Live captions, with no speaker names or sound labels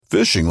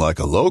Fishing like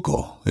a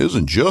local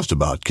isn't just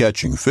about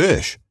catching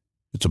fish.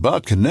 It's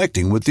about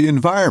connecting with the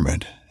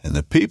environment and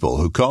the people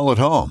who call it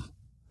home.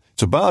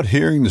 It's about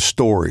hearing the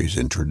stories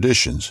and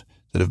traditions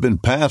that have been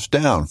passed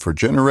down for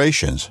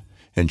generations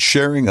and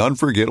sharing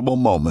unforgettable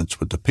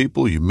moments with the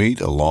people you meet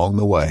along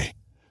the way.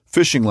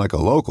 Fishing like a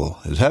local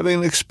is having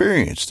an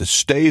experience that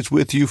stays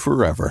with you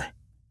forever.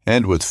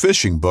 And with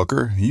Fishing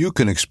Booker, you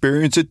can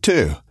experience it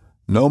too,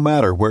 no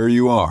matter where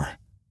you are.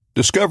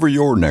 Discover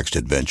your next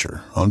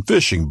adventure on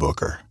Fishing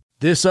Booker.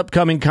 This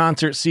upcoming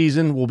concert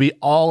season will be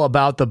all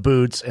about the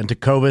boots, and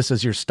Tecovas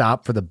is your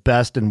stop for the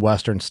best in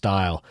Western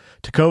style.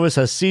 Tecovas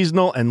has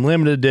seasonal and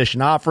limited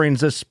edition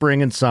offerings this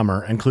spring and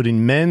summer,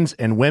 including men's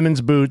and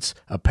women's boots,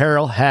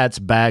 apparel, hats,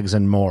 bags,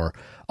 and more.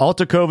 All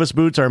Tecovas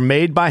boots are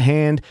made by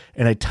hand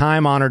in a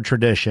time-honored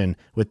tradition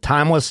with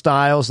timeless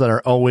styles that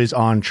are always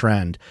on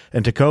trend.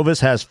 And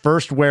Tecovas has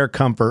first wear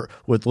comfort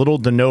with little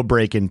to no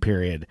break-in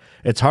period.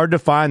 It's hard to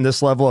find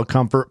this level of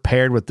comfort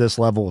paired with this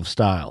level of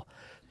style.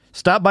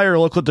 Stop by your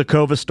local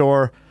Tecovas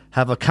store,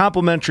 have a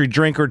complimentary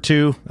drink or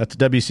two, that's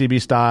WCB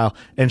style,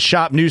 and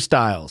shop new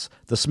styles.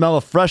 The smell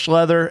of fresh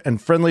leather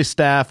and friendly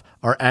staff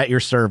are at your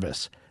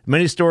service.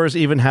 Many stores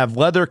even have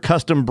leather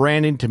custom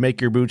branding to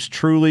make your boots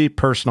truly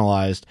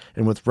personalized.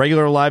 And with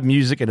regular live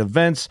music and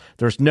events,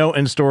 there's no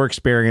in-store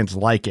experience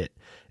like it.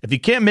 If you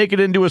can't make it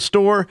into a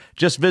store,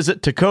 just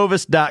visit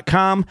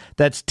tecovas.com.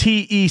 That's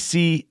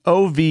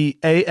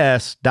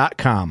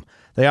TECOVAS.com.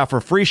 They offer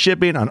free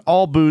shipping on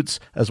all boots,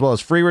 as well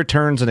as free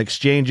returns and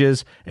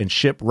exchanges, and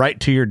ship right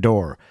to your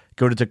door.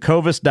 Go to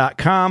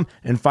tecovas.com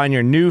and find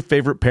your new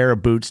favorite pair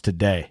of boots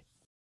today.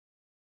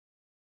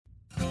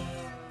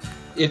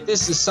 If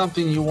this is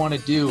something you want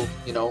to do,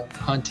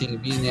 hunting,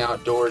 being in the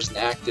outdoors and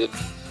active,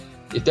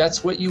 if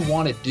that's what you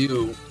want to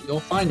do, you'll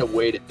find a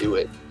way to do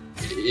it.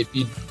 If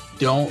you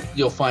don't,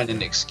 you'll find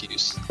an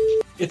excuse.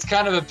 It's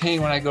kind of a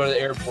pain when I go to the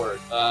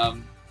airport,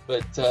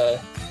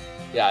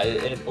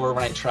 or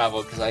when I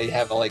travel, because I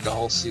have a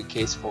whole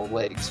suitcase full of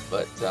legs.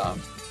 But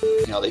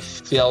they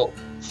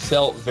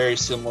felt very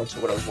similar to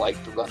what it was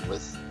like to run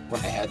with when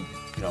I had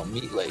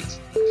meat legs.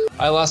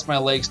 I lost my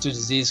legs to a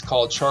disease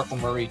called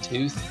Charcot-Marie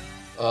tooth,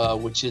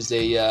 which is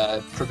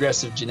a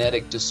progressive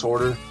genetic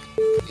disorder.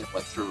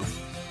 Went through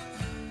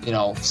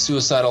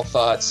suicidal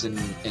thoughts and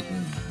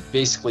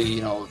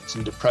basically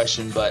some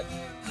depression, but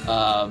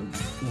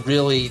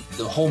really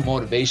the whole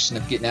motivation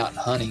of getting out and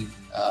hunting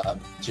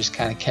just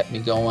kind of kept me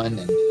going,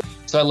 and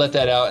so I let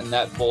that out, and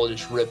that bull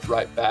just ripped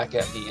right back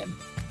at me. And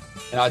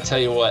I'll tell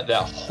you what,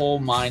 that whole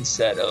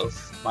mindset of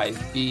my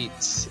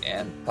feet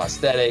and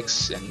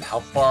prosthetics and how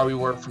far we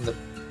were from the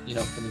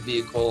from the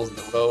vehicles and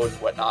the road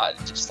and whatnot,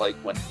 just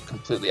went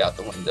completely out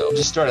the window.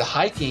 Just started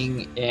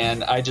hiking,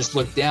 and I just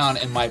looked down,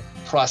 and my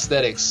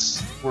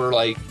prosthetics were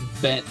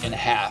bent in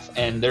half,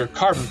 and they're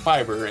carbon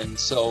fiber, and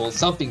so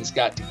something's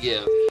got to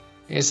give.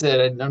 Like I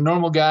said, a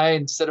normal guy,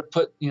 instead of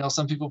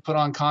some people put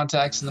on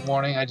contacts in the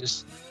morning, I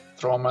just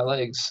throw on my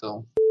legs.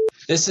 So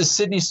this is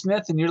Sidney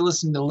Smith, and you're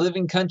listening to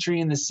Living Country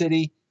in the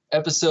City,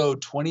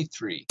 episode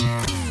 23.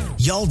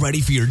 Y'all ready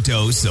for your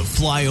dose of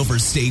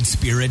flyover state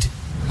spirit?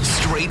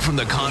 Straight from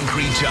the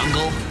concrete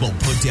jungle? Well,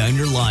 put down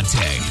your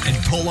latte and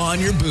pull on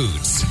your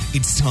boots.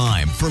 It's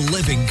time for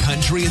Living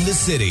Country in the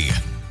City.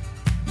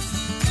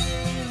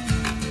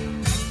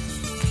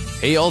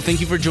 Hey y'all, thank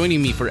you for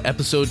joining me for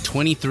episode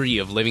 23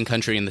 of Living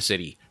Country in the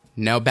City.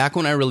 Now, back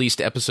when I released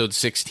episode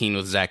 16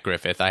 with Zach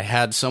Griffith, I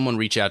had someone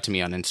reach out to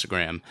me on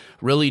Instagram,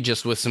 really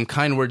just with some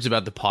kind words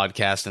about the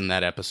podcast and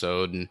that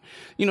episode, and,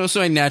 so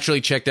I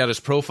naturally checked out his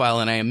profile,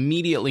 and I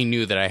immediately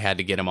knew that I had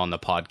to get him on the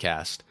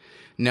podcast.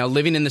 Now,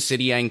 living in the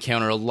city, I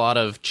encounter a lot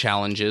of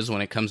challenges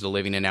when it comes to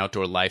living an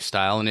outdoor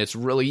lifestyle, and it's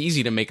really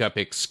easy to make up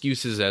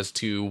excuses as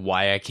to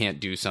why I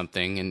can't do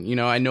something, and,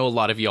 I know a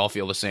lot of y'all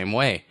feel the same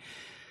way.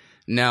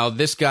 Now,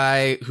 this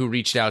guy who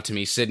reached out to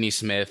me, Sidney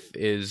Smith,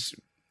 is,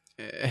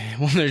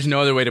 there's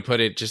no other way to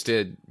put it, just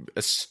a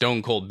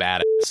stone-cold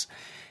badass.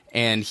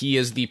 And he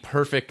is the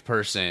perfect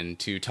person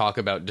to talk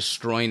about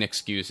destroying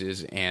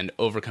excuses and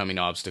overcoming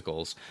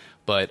obstacles.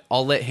 But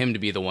I'll let him to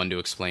be the one to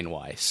explain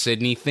why.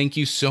 Sidney, thank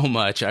you so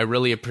much. I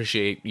really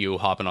appreciate you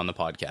hopping on the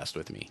podcast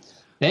with me.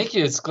 Thank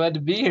you. It's glad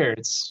to be here.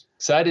 It's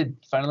excited.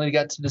 Finally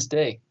got to this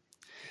day.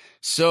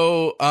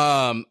 So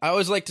I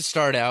always like to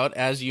start out,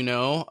 as you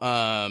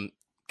know,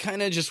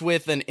 kind of just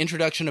with an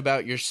introduction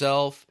about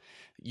yourself,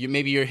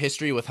 maybe your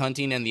history with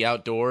hunting and the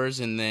outdoors,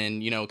 and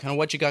then, kind of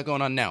what you got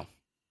going on now.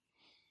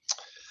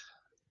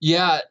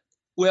 Yeah,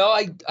 well,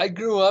 I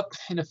grew up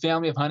in a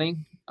family of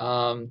hunting.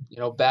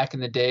 Back in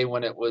the day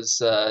when it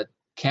was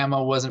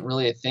camo wasn't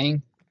really a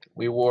thing.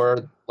 We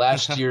wore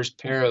last year's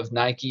pair of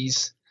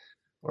Nikes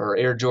or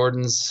Air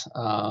Jordans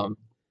and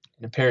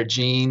a pair of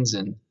jeans,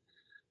 and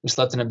we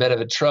slept in a bed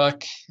of a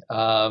truck.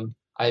 I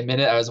admit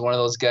it, I was one of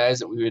those guys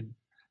that we would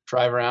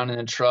drive around in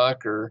a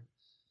truck, or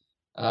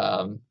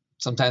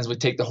sometimes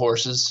we'd take the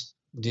horses,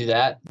 do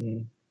that,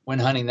 and went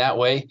hunting that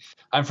way.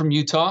 I'm from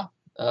Utah.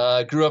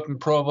 Grew up in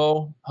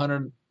Provo.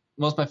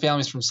 Most of my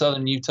family's from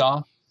southern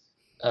Utah.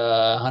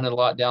 Hunted a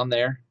lot down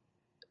there.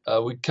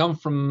 We come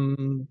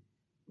from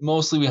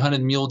mostly we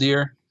hunted mule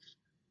deer.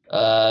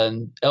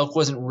 Elk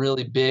wasn't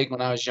really big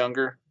when I was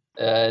younger,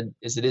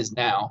 as it is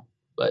now.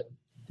 But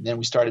then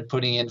we started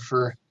putting in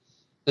for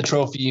the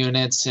trophy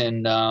units,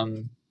 and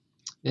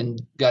then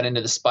got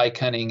into the spike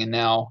hunting, and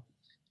now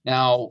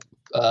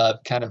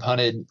kind of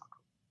hunted,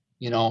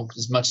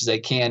 as much as I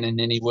can, and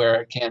anywhere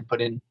I can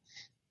put in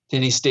to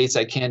any states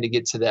I can to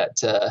get to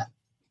that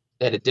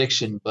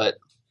addiction. But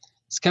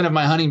it's kind of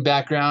my hunting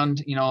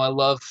background. I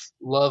love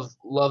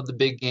the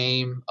big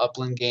game,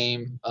 upland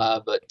game,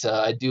 but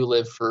I do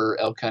live for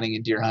elk hunting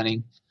and deer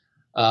hunting.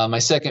 My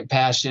second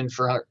passion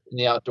for in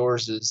the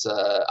outdoors is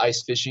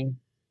ice fishing.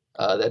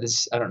 That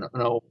is, I don't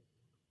know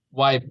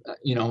why,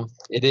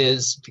 it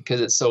is because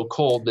it's so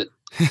cold, but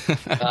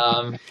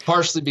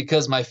partially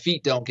because my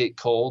feet don't get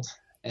cold,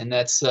 and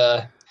that's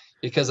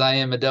because I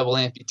am a double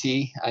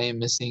amputee. I am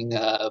missing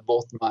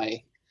both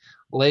my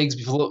legs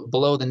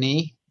below the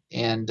knee,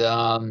 and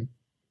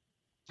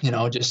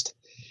just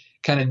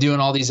kind of doing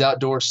all these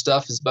outdoor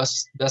stuff as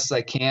best as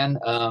I can.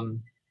 I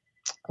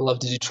love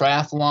to do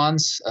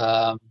triathlons,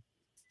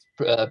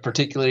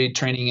 particularly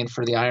training in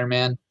for the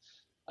Ironman.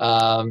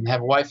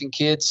 Have a wife and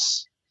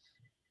kids,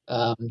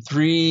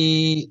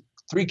 three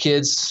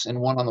kids and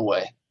one on the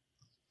way.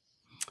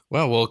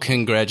 Well,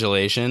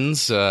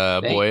 congratulations,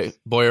 boy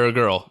or a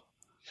girl?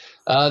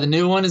 The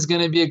new one is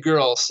going to be a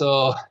girl,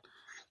 so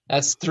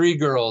that's 3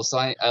 girls.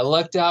 I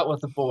lucked out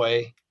with a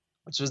boy,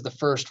 which was the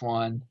first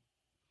one,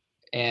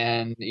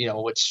 and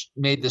which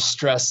made the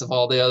stress of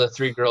all the other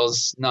 3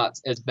 girls not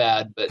as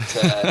bad. But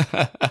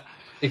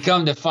to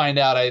come to find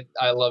out,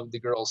 I love the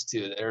girls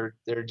too.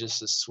 They're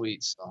just as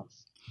sweet.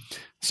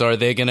 So are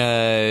they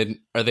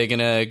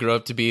gonna grow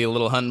up to be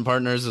little hunting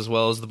partners as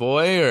well as the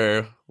boy,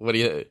 or what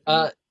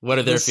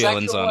are their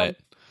feelings on it?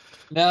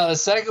 No, the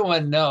second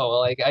one, no.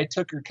 Like, I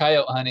took her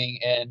coyote hunting,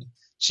 and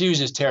she was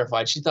just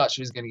terrified. She thought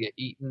she was going to get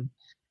eaten.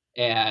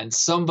 And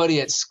somebody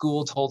at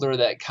school told her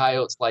that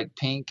coyotes like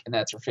pink, and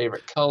that's her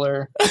favorite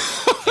color.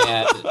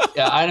 And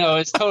yeah, I know,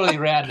 it's totally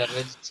random.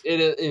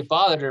 It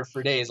bothered her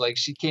for days. Like,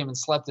 she came and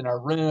slept in our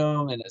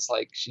room, and it's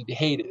like she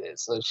hated it.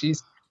 So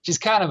she's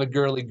kind of a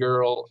girly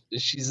girl.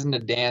 She's into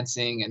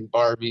dancing and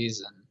Barbies,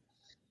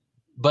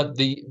 but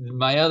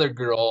my other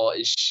girl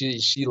is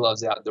she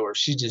loves outdoors.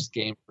 She just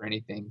game for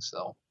anything.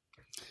 So.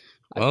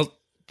 Well,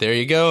 there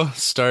you go.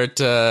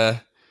 Start.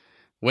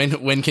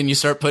 When can you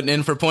start putting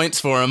in for points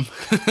for them?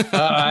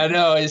 I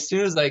know, as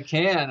soon as I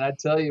can. I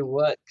tell you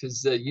what,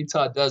 because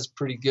Utah does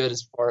pretty good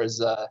as far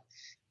as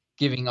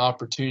giving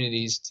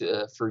opportunities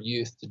for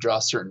youth to draw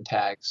certain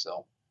tags.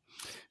 So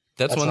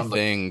that's one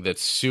thing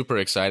that's super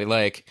exciting.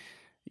 Like,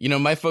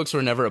 my folks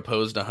were never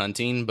opposed to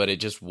hunting, but it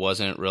just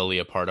wasn't really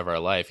a part of our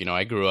life.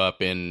 I grew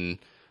up in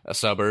a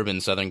suburb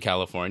in Southern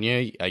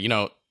California.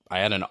 I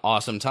had an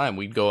awesome time.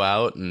 We'd go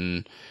out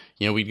and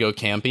we'd go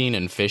camping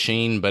and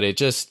fishing, but it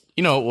just,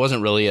 it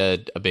wasn't really a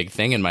big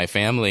thing in my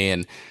family.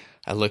 And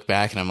I look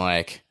back and I'm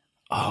like,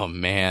 oh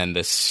man,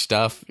 this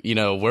stuff,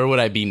 where would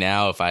I be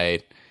now if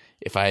I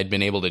had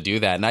been able to do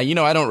that? And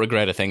I don't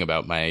regret a thing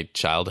about my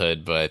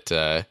childhood, but,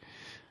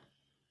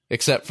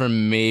 except for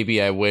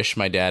maybe I wish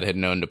my dad had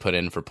known to put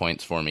in for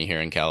points for me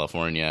here in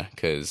California,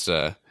 because,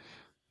 a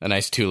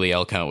nice Thule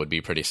elk hunt would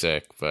be pretty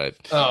sick, but.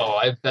 Oh,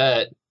 I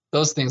bet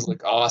those things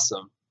look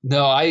awesome.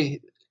 No, I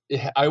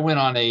went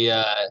on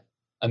a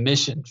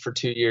mission for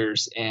 2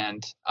 years,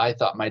 and I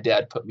thought my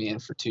dad put me in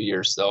for 2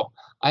 years. So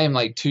I am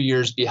like 2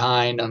 years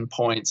behind on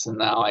points, and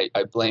now I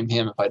blame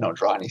him if I don't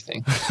draw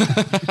anything.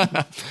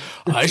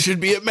 I should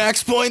be at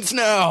max points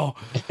now.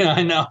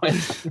 I know.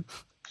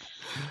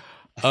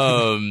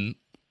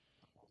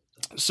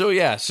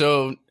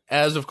 So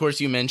as of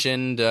course you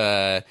mentioned,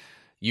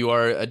 you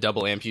are a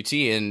double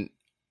amputee, and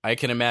I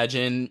can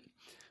imagine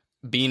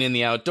being in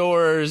the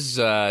outdoors,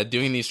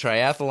 doing these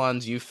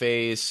triathlons, you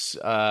face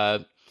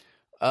a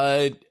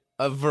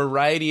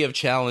variety of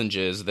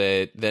challenges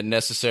that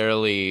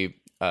necessarily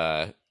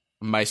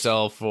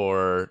myself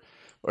or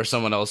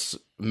someone else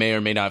may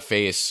or may not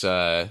face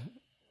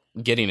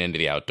getting into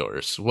the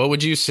outdoors. What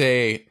would you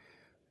say?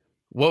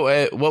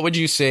 What would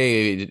you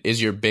say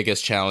is your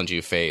biggest challenge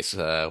you face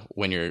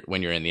when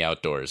you're in the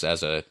outdoors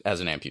as an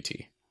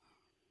amputee?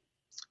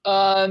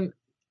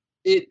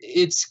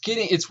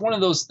 It's one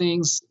of those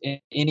things in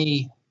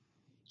any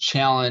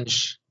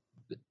challenge,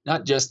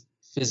 not just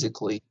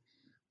physically,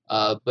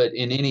 but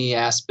in any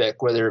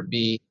aspect, whether it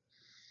be,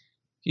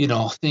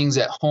 things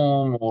at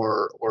home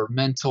or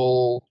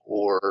mental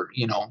or,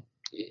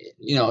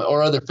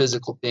 or other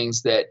physical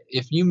things, that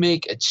if you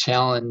make a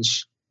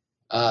challenge,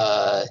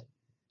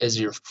 as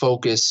your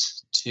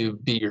focus to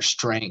be your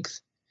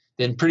strength,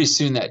 then pretty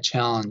soon that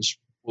challenge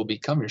will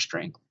become your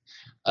strength.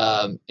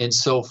 And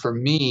so for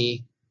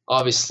me,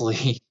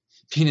 obviously,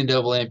 being a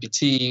double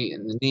amputee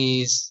in the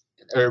knees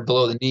or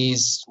below the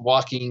knees,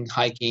 walking,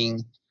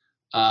 hiking,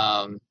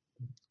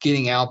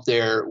 getting out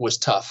there was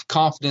tough.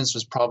 Confidence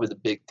was probably the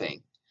big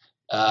thing,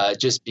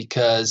 just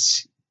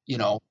because,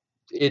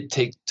 it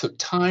took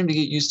time to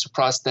get used to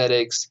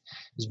prosthetics.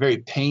 It was very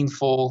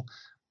painful.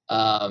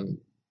 The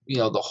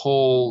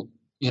whole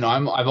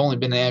I've only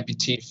been an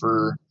amputee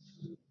for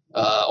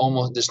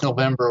almost this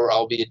November.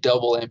 I'll be a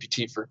double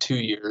amputee for 2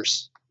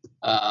 years.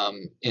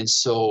 And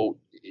so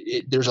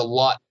there's a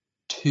lot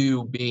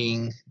to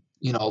being,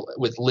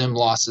 with limb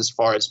loss as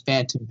far as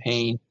phantom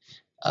pain.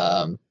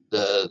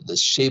 The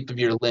shape of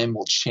your limb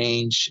will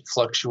change,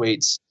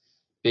 fluctuates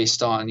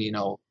based on,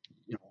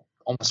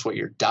 almost what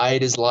your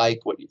diet is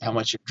like, how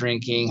much you're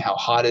drinking, how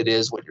hot it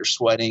is, what you're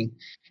sweating.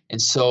 And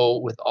so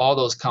with all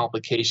those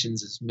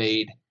complications, it's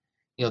made,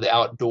 the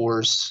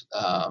outdoors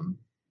a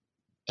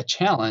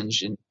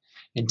challenge.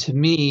 And to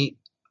me,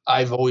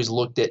 I've always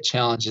looked at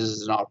challenges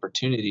as an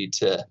opportunity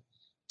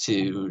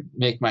to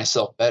make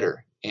myself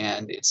better.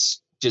 And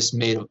it's just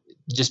been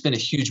a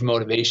huge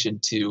motivation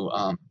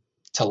to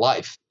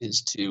life,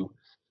 is to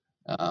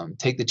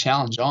take the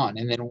challenge on.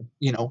 And then,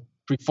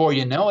 before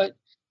you know it,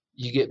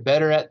 you get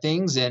better at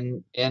things,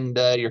 and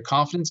your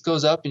confidence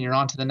goes up, and you're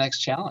on to the next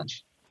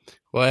challenge.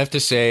 Well, I have to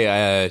say,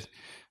 I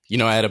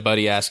had a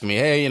buddy asking me,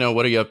 hey,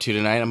 what are you up to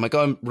tonight? I'm like,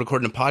 oh, I'm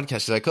recording a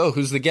podcast. He's like, oh,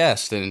 who's the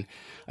guest? And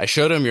I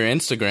showed him your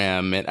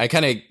Instagram, and I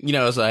kind of,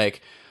 I was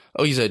like,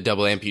 oh, he's a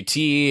double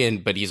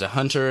amputee, but he's a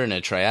hunter and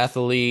a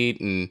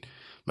triathlete. And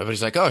my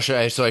buddy's like, oh, so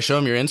I show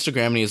him your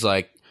Instagram, and he's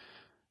like,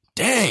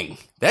 dang,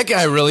 that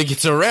guy really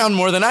gets around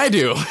more than I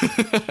do.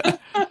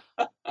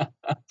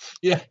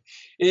 Yeah,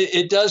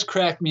 it does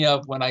crack me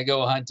up when I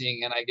go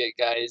hunting and I get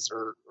guys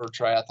or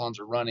triathlons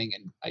or running,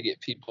 and I get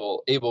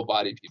people,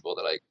 able-bodied people,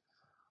 that are like,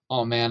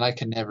 oh man, I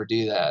can never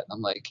do that.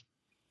 I'm like,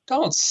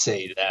 don't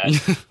say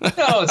that.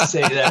 Don't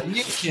say that.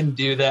 You can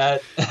do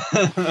that.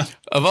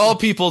 Of all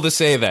people to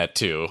say that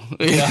to.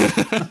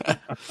 Yeah.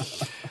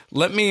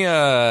 Let me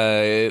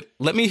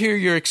hear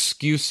your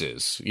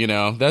excuses.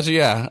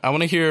 I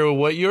want to hear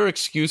what your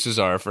excuses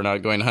are for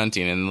not going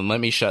hunting, and then let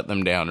me shut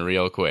them down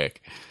real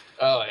quick.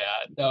 Oh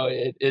yeah, no,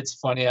 it's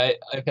funny.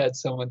 I've had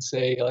someone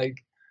say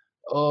like,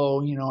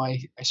 oh,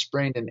 I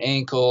sprained an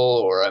ankle,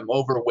 or I'm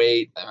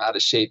overweight, I'm out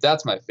of shape.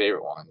 That's my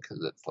favorite one,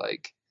 because it's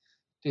like,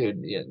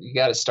 dude, you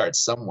got to start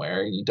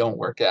somewhere. You don't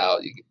work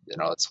out,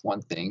 it's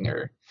one thing.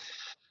 Or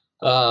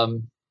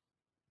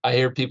I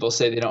hear people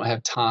say they don't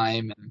have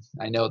time, and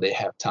I know they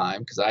have time,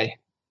 because I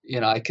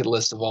could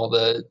list of all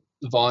the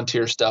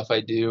volunteer stuff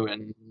I do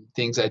and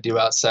things I do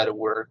outside of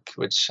work,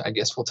 which I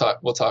guess we'll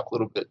talk a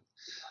little bit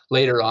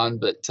later on,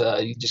 but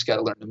you just got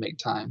to learn to make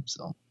time.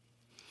 So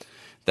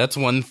that's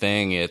one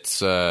thing.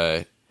 It's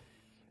I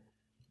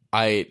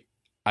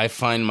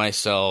find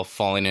myself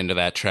falling into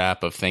that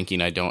trap of thinking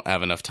I don't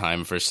have enough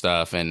time for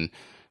stuff. And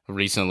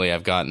recently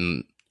I've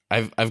gotten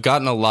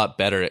a lot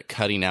better at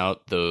cutting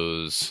out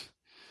those.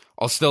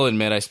 I'll still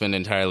admit I spend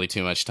entirely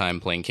too much time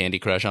playing Candy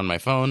Crush on my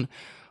phone,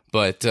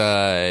 but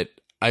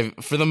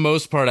for the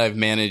most part, I've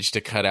managed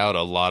to cut out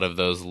a lot of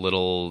those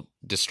little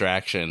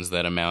distractions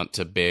that amount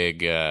to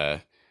big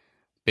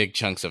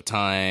chunks of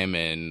time.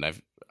 And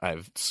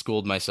I've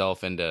schooled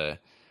myself into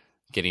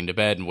getting to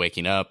bed and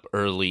waking up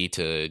early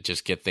to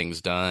just get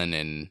things done.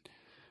 And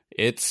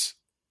it's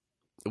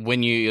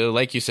when you,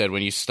 like you said,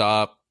 when you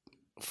stop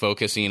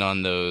focusing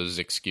on those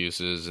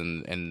excuses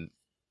and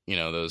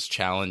those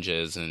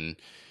challenges and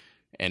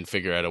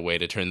figure out a way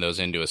to turn those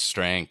into a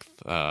strength,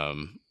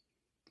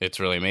 it's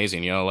really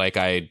amazing.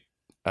 I've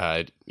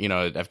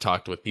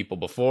talked with people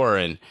before,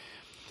 and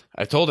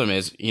I've told them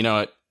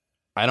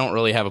I don't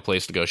really have a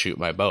place to go shoot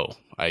my bow.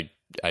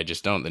 I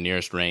just don't. The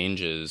nearest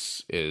range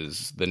is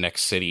the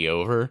next city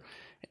over,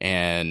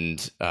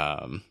 and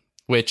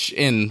which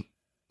in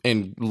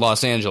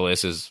Los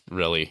Angeles is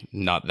really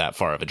not that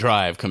far of a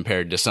drive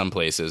compared to some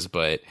places,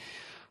 but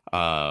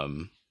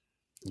and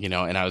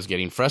I was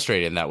getting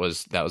frustrated, and that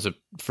was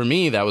for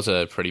me that was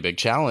a pretty big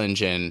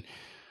challenge. And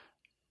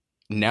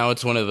now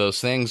it's one of those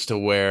things to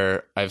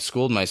where I've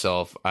schooled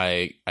myself.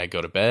 I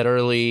go to bed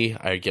early,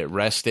 I get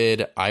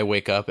rested, I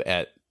wake up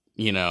at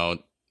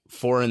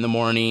 4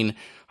 a.m.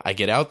 I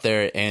get out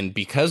there, and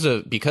because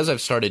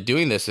I've started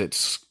doing this,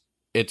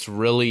 it's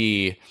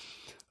really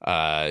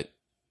I've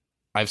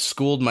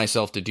schooled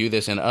myself to do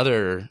this in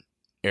other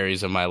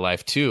areas of my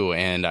life too,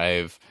 and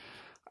I've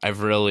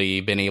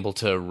really been able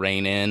to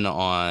rein in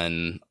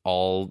on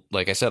all,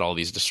 like I said, all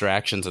these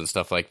distractions and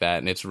stuff like that.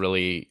 And it's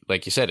really,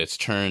 like you said, it's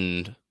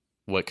turned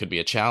what could be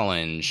a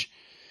challenge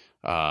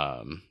that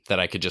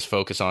I could just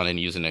focus on and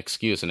use an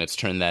excuse, and it's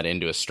turned that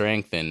into a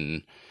strength.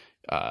 And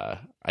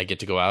I get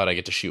to go out, I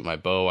get to shoot my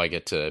bow, I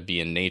get to be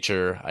in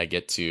nature, I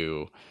get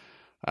to,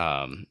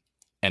 and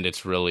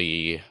it's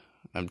really,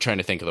 I'm trying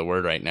to think of the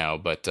word right now,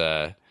 but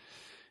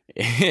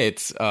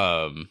it's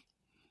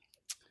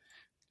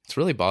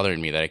really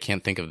bothering me that I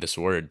can't think of this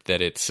word,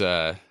 that it's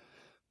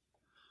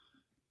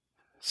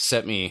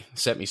set me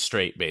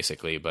straight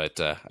basically, but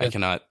I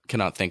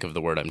cannot think of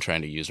the word I'm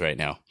trying to use right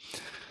now.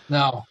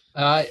 No,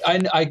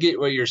 I get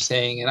what you're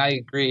saying, and I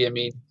agree. I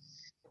mean,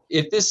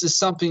 if this is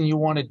something you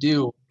want to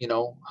do,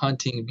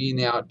 hunting, being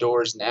in the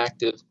outdoors and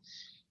active,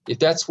 if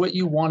that's what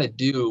you want to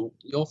do,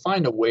 you'll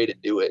find a way to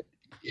do it.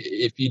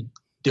 If you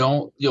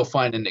don't, you'll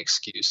find an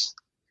excuse.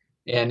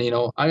 And,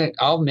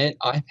 I'll admit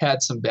I've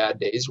had some bad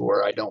days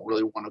where I don't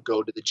really want to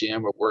go to the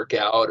gym or work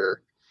out,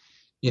 or,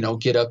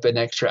 get up an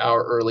extra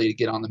hour early to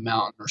get on the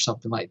mountain or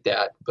something like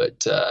that.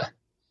 But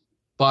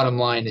bottom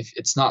line, if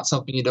it's not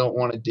something you don't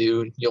want to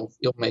do, you'll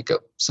make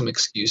up some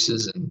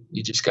excuses, and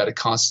you just got to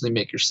constantly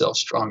make yourself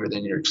stronger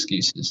than your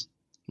excuses.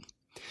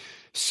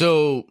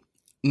 So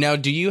now,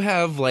 do you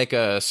have like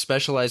a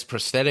specialized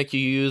prosthetic you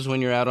use when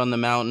you're out on the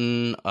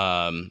mountain?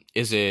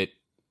 Is it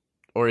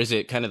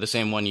kind of the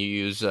same one you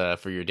use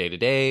for your day to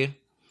day?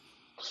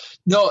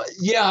 No,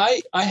 yeah,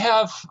 I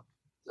have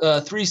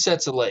 3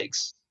 sets of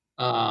legs.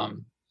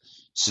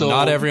 So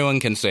not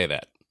everyone can say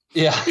that.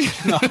 Yeah,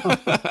 no,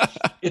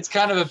 it's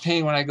kind of a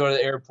pain when I go to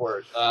the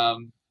airport.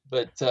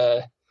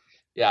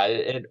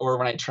 Yeah, or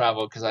when I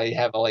travel, because I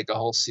have like a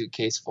whole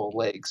suitcase full of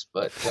legs.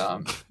 But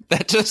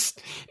that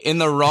just in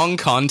the wrong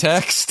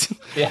context.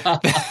 Yeah,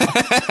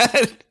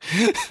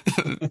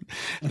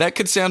 that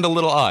could sound a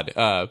little odd.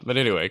 But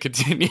anyway,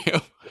 continue.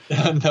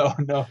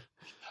 No,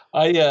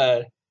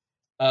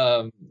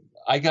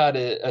 I got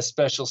a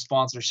special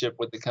sponsorship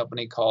with the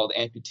company called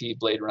Amputee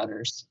Blade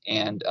Runners,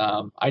 and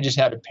I just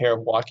had a pair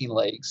of walking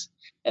legs,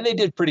 and they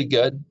did pretty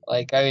good.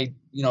 Like I,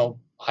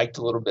 hiked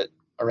a little bit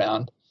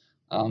around,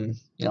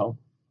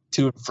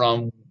 to and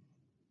from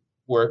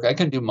work. I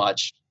couldn't do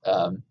much,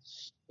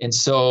 and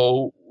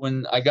so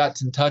when I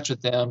got in touch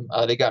with them,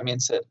 they got me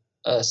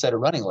a set of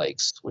running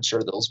legs, which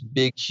are those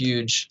big,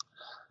 huge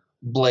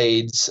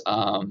blades,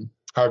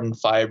 carbon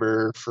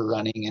fiber for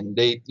running, and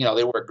they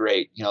work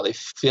great. They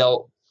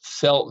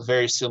felt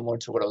very similar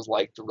to what I was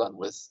like to run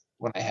with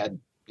when I had,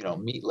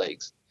 meat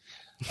legs.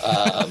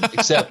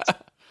 Except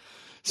that,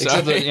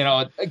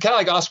 kind of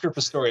like Oscar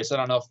Pistorius. I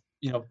don't know if,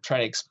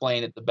 trying to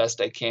explain it the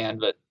best I can,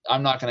 but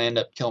I'm not going to end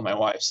up killing my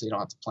wife, so you don't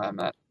have to plan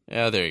that.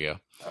 Yeah, there you go.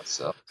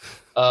 So,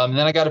 then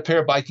I got a pair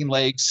of biking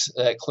legs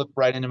that clip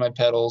right into my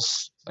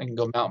pedals. I can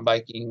go mountain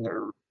biking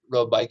or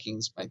road biking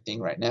is my thing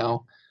right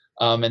now.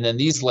 And then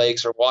these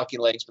legs are walking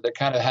legs, but they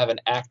kind of have an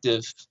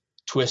active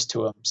twist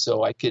to them.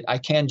 So I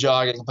can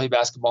jog, I can play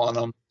basketball in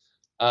them,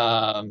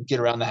 get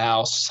around the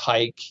house,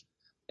 hike.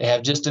 They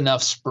have just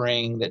enough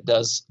spring that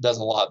does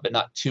a lot, but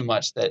not too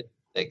much that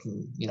they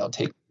can,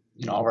 take,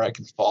 where I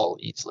can fall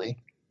easily.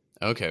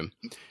 Okay.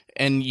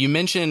 And you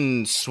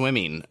mentioned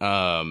swimming.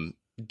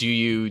 Do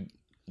you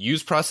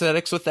use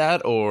prosthetics with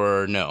that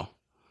or no?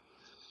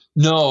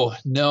 No.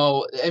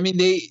 I mean,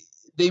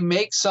 they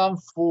make some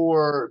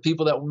for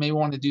people that may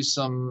want to do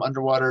some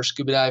underwater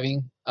scuba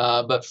diving.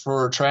 But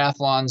for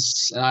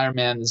triathlons and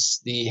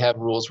Ironmans, they have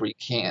rules where you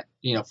can't,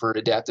 for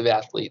adaptive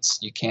athletes,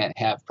 you can't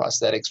have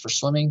prosthetics for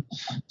swimming.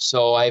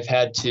 So I've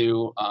had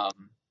to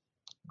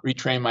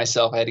retrain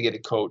myself. I had to get a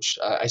coach.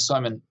 I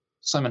swam in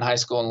high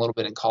school and a little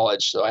bit in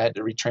college, so I had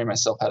to retrain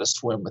myself how to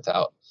swim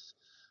without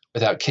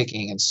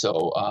kicking. And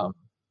so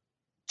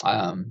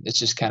it's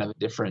just kind of a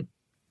different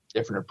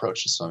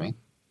approach to swimming.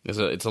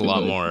 It's a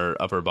lot more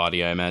upper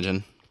body, I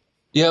imagine.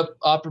 Yep,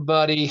 upper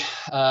body.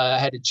 I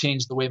had to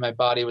change the way my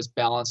body was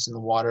balanced in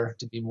the water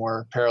to be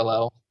more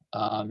parallel,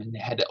 and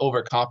I had to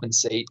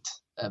overcompensate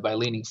by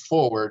leaning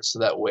forward so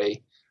that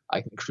way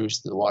I can cruise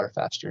through the water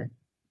faster.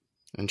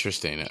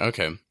 Interesting.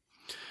 Okay.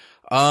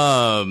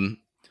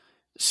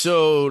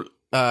 So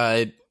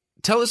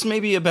tell us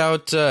maybe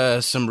about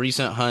some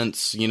recent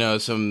hunts,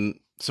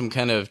 some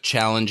kind of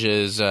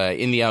challenges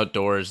in the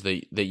outdoors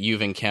that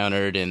you've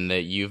encountered and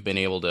that you've been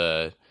able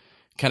to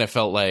kind of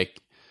felt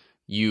like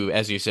you,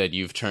 as you said,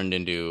 you've turned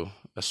into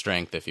a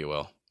strength, if you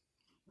will.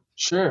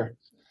 Sure.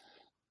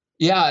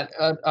 Yeah.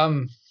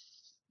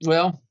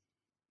 Well,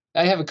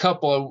 I have a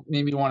couple I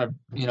maybe want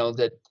to,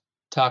 that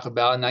talk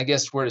about, and I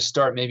guess where to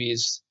start maybe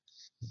is,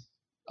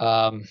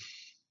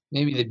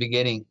 maybe the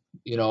beginning,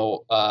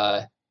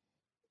 I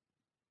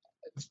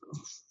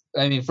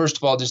mean, first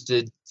of all, just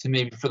to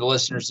maybe for the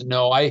listeners to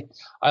know, I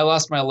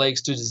lost my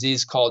legs to a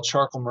disease called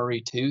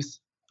Charcot-Marie tooth,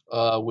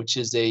 which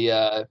is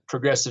a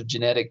progressive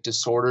genetic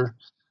disorder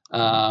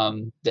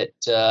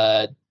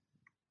that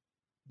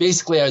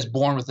basically I was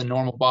born with a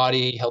normal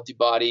body, healthy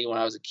body when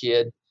I was a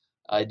kid.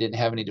 I didn't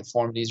have any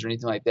deformities or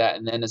anything like that.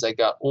 And then as I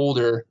got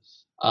older,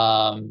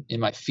 in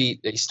my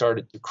feet, they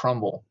started to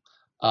crumble.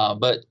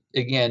 But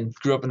again,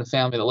 grew up in a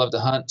family that loved to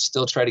hunt,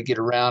 still try to get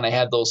around. I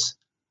had those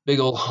big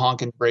old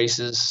honking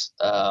braces,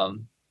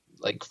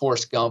 like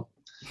Forrest Gump.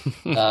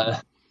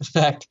 In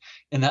fact,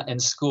 in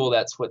school,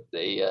 that's what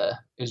it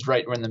was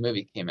right when the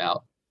movie came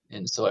out.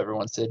 And so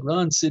everyone said,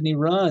 "Run, Sidney,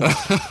 run."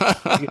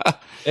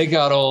 It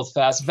got old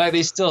fast. In fact,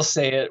 they still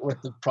say it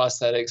with the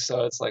prosthetics,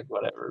 so it's like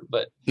whatever.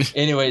 But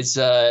anyways,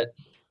 I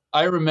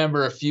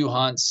remember a few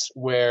hunts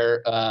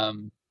where,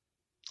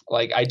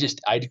 like I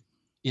didn't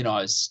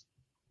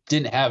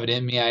have it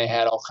in me. I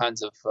had all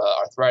kinds of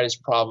arthritis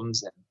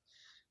problems,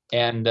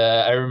 and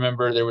I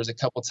remember there was a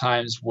couple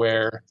times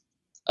where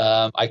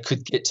I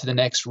could get to the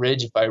next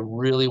ridge if I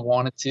really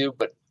wanted to,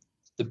 but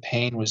the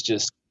pain was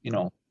just,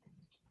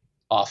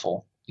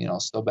 awful,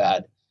 so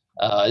bad.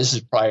 This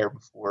is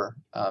before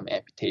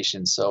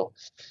amputation. So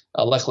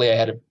luckily I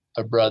had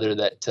a brother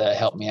that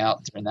helped me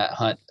out during that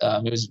hunt.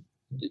 It was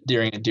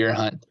during a deer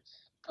hunt.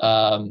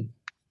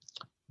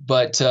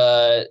 But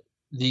I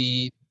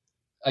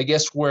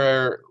guess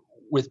where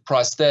with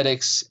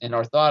prosthetics and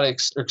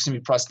orthotics, or excuse me,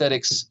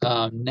 prosthetics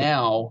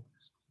now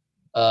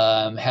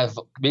have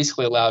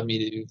basically allowed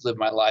me to live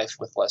my life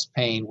with less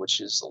pain, which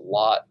is a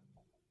lot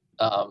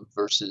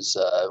versus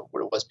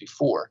what it was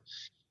before.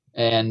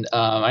 And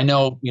I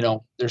know,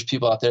 there's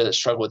people out there that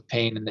struggle with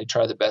pain and they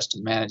try their best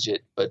to manage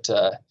it. But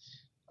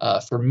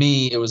for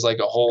me, it was like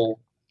a whole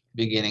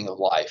beginning of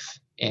life.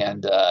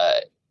 And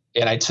I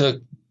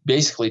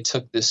basically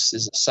took this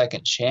as a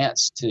second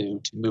chance to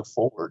move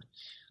forward.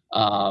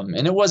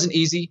 And it wasn't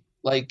easy,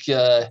 like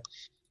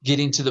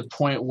getting to the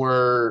point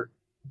where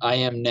I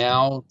am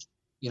now.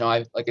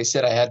 Like I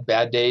said, I had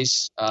bad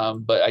days,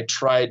 but I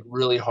tried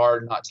really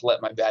hard not to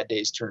let my bad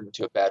days turn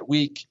into a bad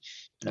week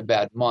and a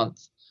bad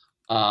month.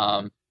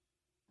 And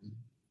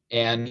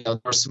there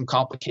were some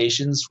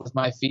complications with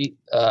my feet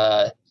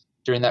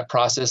during that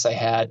process. I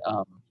had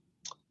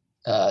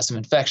some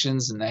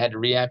infections, and I had to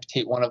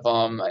reamputate one of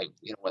them. I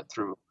went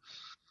through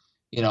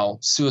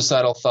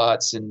suicidal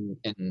thoughts and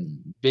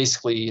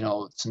basically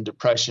some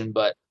depression,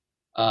 but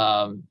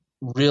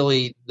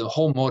really the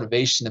whole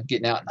motivation of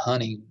getting out and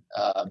hunting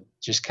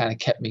just kind of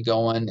kept me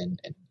going, and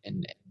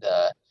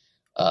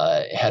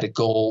had a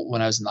goal.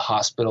 When I was in the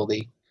hospital,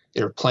 they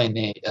were playing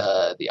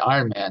the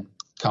Ironman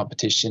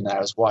competition, and I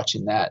was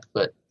watching that.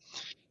 But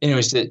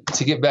anyways,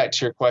 to get back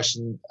to your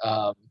question,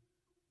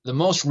 the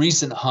most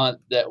recent hunt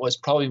that was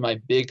probably my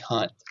big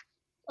hunt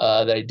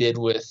that I did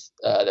with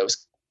that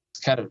was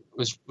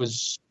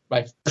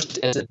my first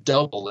as a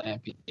double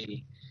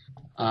amputee,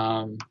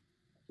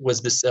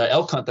 was this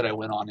elk hunt that I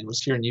went on. It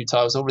was here in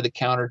Utah. I was over the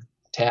counter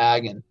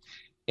tag,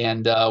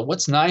 and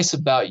what's nice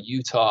about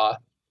Utah,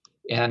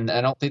 and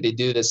I don't think they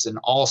do this in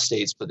all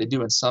states, but they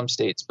do in some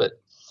states, but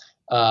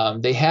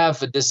they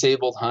have a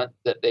disabled hunt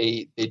that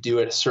they do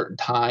at a certain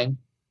time.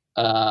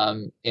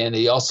 And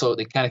they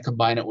kind of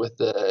combine it with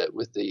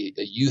the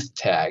youth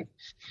tag.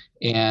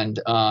 And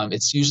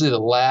it's usually the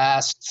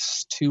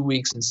last 2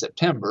 weeks in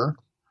September,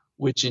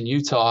 which in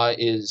Utah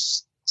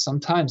is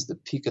sometimes the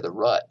peak of the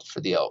rut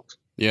for the elk.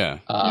 Yeah.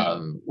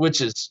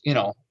 Which is,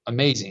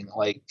 amazing.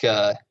 Like,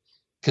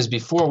 because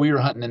before we were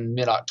hunting in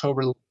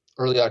mid-October,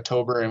 early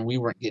October, and we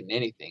weren't getting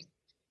anything.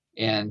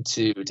 And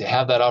to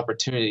have that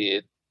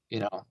opportunity,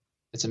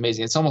 it's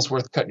amazing. It's almost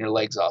worth cutting your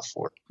legs off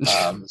for.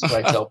 That's what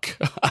I tell.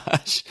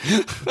 Gosh.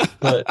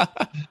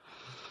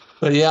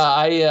 but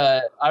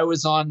yeah, I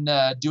was on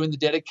doing the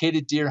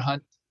dedicated deer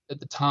hunt at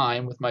the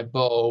time with my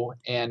bow,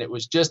 and it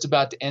was just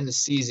about to end the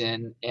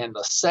season. And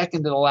the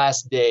second to the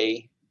last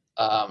day,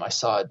 I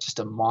saw just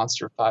a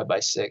monster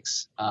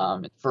 5x6.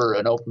 For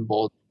an open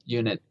bow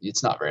unit,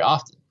 it's not very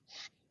often.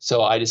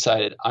 So I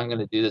decided I'm going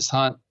to do this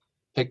hunt.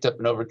 Picked up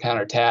an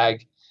over-counter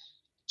tag,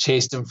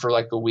 chased him for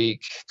like a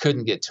week,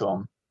 couldn't get to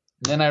him.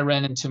 Then I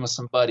ran into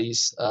some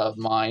buddies of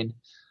mine,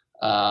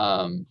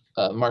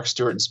 Mark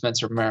Stewart and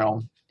Spencer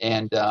Merrill,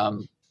 and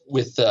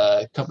with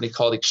a company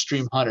called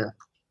Extreme Hunter.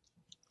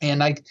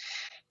 And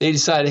they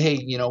decided,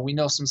 hey, we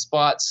know some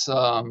spots,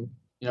 why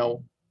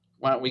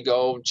don't we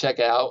go and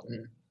check out?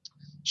 And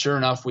sure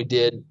enough, we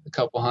did a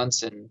couple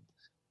hunts. And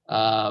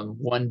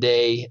one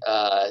day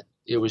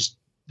they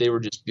were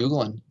just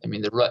bugling. I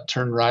mean, the rut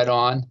turned right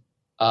on.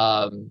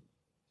 The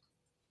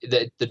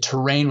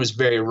terrain was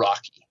very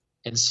rocky.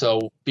 And so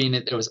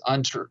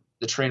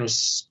the terrain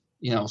was,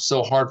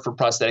 so hard for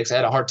prosthetics. I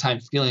had a hard time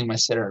feeling my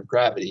center of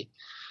gravity.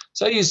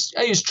 So I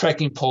use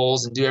trekking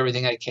poles and do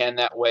everything I can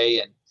that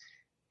way.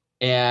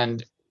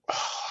 And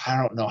I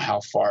don't know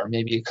how far,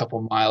 maybe a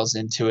couple miles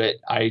into it,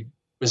 I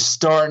was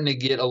starting to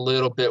get a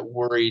little bit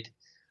worried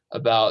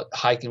about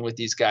hiking with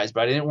these guys,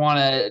 but I didn't want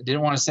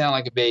to sound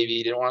like a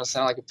baby, didn't want to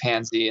sound like a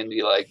pansy and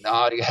be like,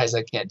 "No, guys,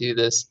 I can't do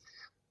this."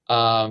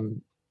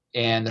 And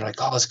they're like,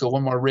 "Oh, let's go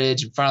one more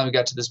ridge." And finally we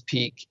got to this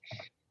peak,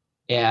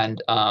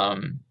 and I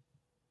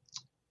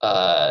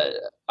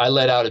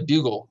let out a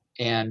bugle.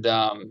 And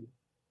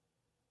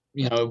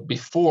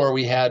before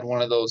we had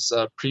one of those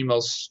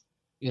Primos,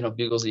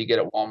 bugles that you get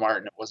at Walmart,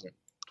 and it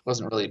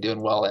wasn't really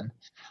doing well. And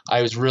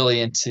I was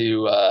really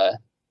into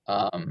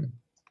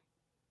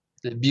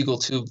the bugle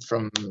tube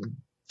from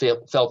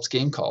Phelps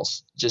Game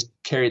Calls. Just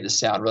carried the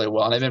sound really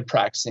well, and I've been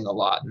practicing a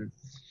lot. And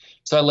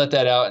so I let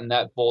that out, and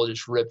that bull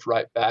just ripped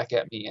right back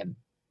at me. And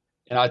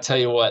I'll tell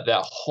you what,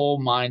 that whole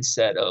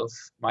mindset of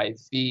my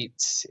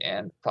feet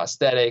and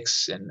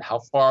prosthetics and how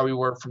far we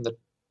were from the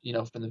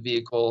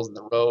vehicles and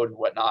the road and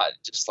whatnot,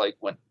 just like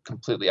went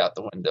completely out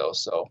the window.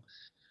 So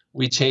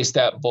we chased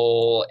that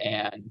bull,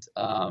 and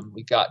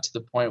we got to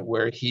the point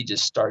where he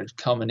just started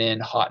coming in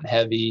hot and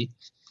heavy,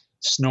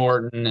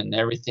 snorting and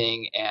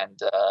everything. And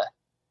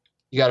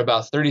he got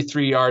about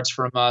 33 yards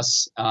from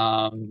us,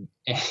 and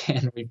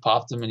we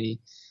popped him, and it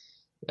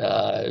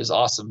was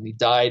awesome. He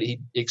died. He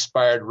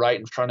expired right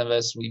in front of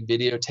us. We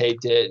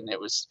videotaped it, and it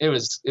was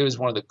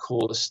one of the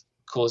coolest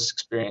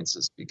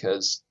experiences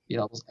because,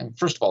 and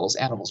first of all, those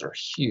animals are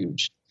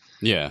huge.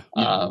 Yeah.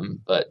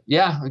 But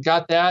yeah, we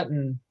got that.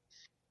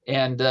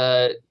 And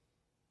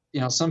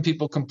some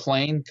people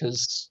complain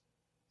because,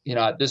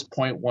 at this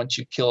point, once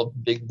you kill a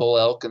big bull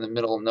elk in the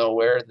middle of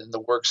nowhere, then the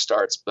work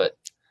starts. But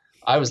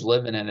I was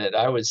living in it.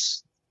 I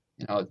was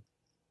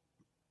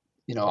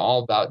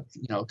all about,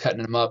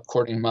 cutting them up,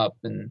 quartering them up,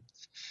 and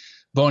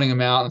boning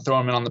them out and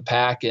throwing them on the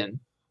pack. And,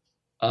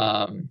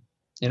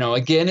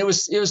 again, it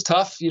was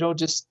tough,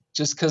 just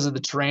because of the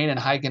terrain and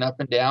hiking up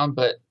and down.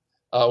 But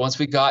once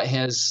we got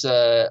his,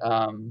 I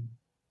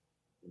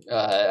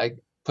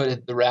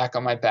put the rack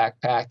on my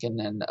backpack and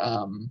then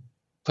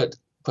put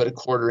a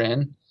quarter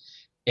in.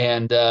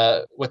 And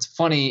what's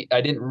funny,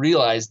 I didn't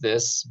realize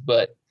this,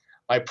 but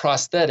my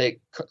prosthetic,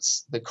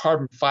 the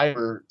carbon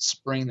fiber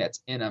spring that's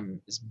in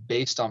them is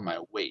based on my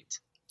weight.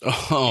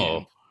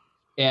 Oh.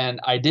 And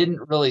I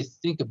didn't really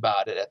think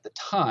about it at the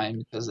time,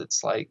 because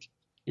it's like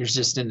you're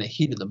just in the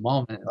heat of the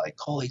moment, like,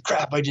 holy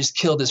crap, I just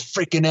killed this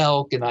freaking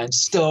elk and I'm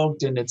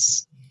stoked and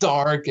it's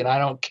dark and I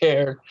don't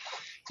care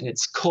and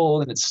it's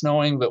cold and it's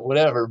snowing, but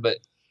whatever. But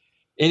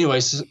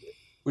anyways,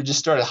 we just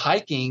started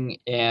hiking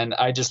and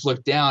I just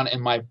looked down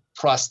and my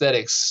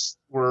prosthetics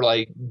were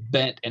like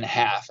bent in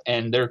half,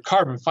 and they're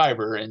carbon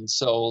fiber, and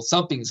so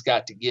something's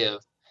got to give.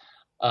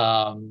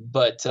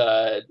 But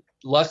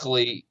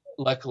luckily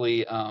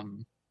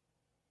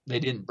they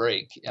didn't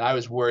break, and I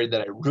was worried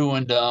that I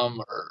ruined them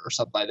or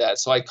something like that.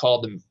 So I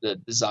called the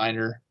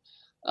designer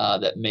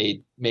that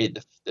made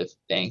the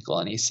ankle,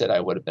 and he said I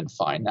would have been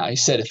fine. Now he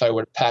said if I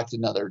would have packed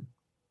another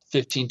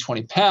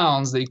 15-20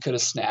 pounds, they could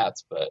have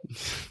snapped. But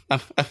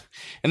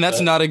and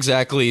that's not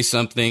exactly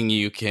something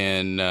you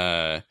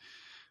can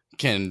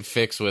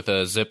fix with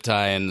a zip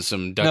tie and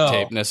some duct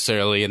tape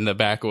necessarily in the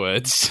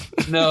backwoods.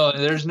 No,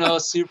 there's no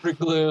super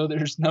glue.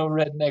 There's no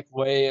redneck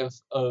way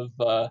of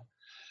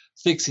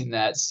fixing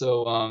that.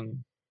 So,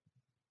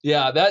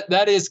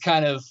 that is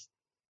kind of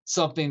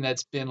something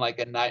that's been like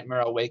a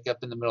nightmare. I'll wake up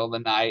in the middle of the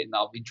night and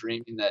I'll be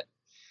dreaming that,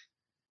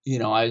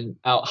 I'm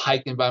out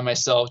hiking by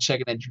myself,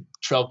 checking a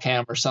trail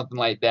cam or something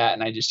like that.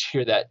 And I just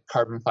hear that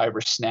carbon fiber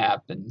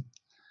snap, and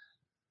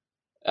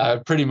I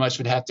pretty much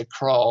would have to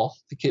crawl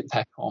to get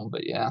back home.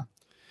 But yeah.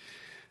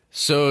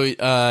 So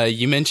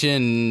you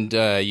mentioned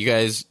you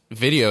guys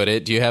videoed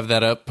it. Do you have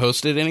that up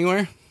posted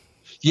anywhere?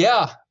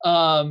 Yeah.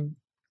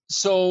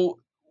 So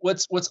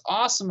what's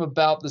awesome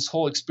about this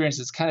whole experience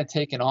that's kind of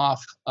taken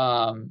off.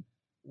 My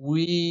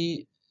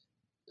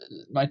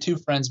two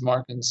friends,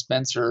 Mark and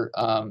Spencer,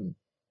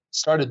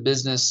 started a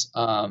business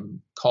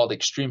called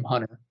Extreme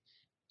Hunter,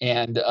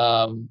 and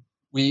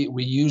we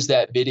use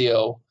that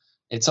video.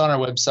 It's on our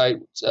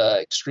website,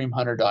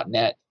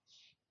 extremehunter.net.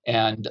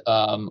 And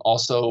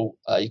also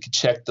you can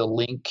check the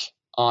link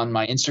on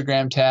my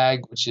Instagram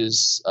tag, which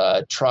is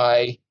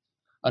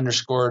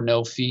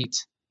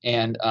try_no-feet.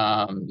 And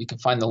you can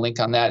find the link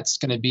on that. It's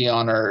going to be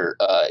on our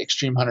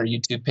Extreme Hunter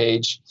YouTube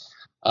page.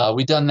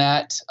 We've done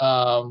that.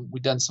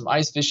 We've done some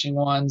ice fishing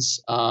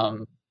ones.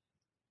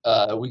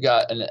 We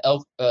got an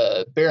elk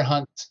bear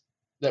hunt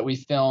that we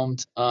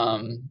filmed.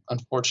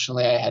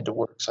 Unfortunately, I had to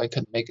work, so I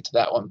couldn't make it to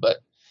that one. But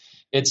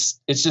it's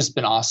just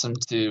been awesome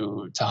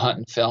to hunt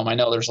and film. I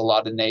know there's a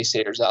lot of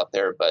naysayers out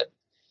there, but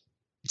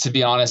to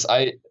be honest,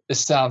 this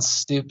sounds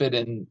stupid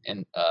and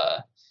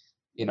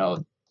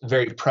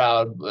very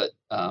proud, but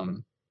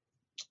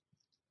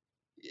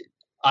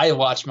I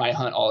watch my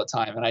hunt all the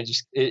time, and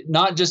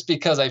not just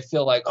because I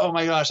feel like, oh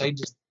my gosh, I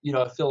just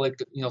I feel like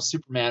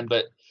Superman,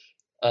 but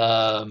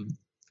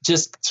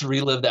just to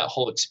relive that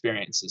whole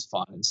experience is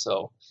fun. And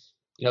so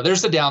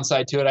there's the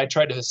downside to it. I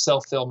tried to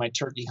self-film my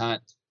turkey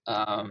hunt.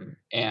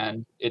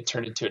 And it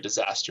turned into a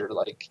disaster.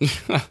 Like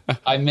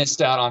I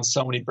missed out on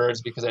so many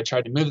birds because I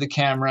tried to move the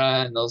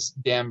camera, and those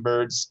damn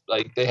birds,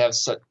 like they have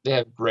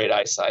great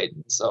eyesight.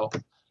 And so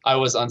I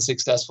was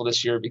unsuccessful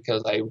this year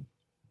because I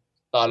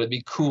thought it'd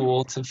be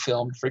cool to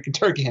film a freaking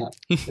turkey hunt.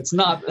 It's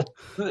not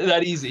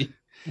that easy.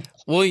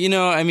 Well,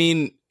 I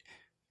mean,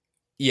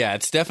 yeah,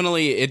 it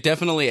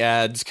definitely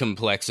adds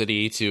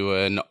complexity to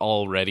an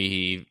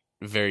already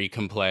very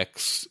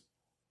complex,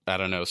 I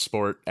don't know,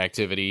 sport,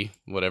 activity,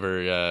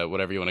 whatever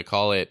you want to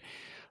call it.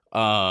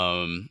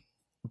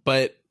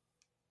 But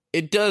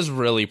it does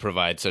really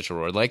provide such a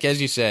reward. Like,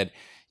 as you said,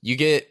 you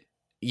get,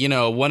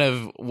 one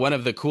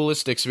of the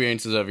coolest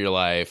experiences of your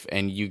life,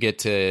 and you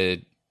get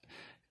a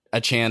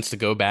chance to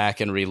go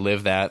back and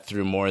relive that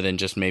through more than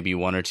just maybe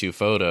one or two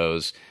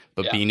photos,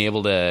 but being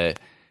able to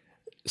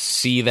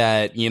see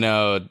that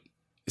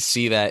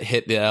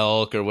hit the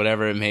elk or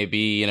whatever it may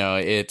be,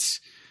 it's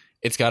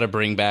got to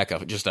bring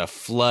back just a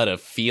flood of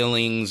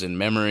feelings and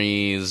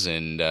memories.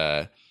 And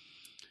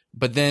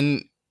but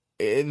then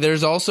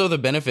there's also the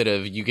benefit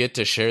of you get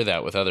to share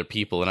that with other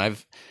people. And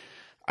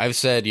I've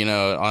said,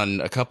 on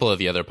a couple of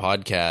the other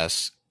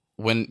podcasts,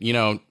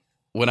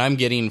 when I'm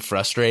getting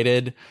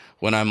frustrated,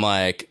 when I'm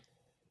like,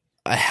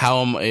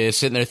 how am I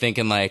sitting there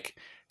thinking like,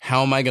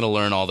 how am I going to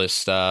learn all this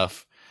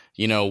stuff?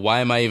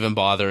 Why am I even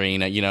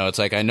bothering? It's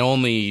like, I know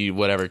only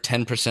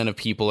 10% of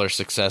people are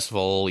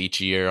successful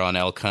each year on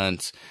elk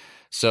hunts.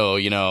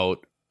 So,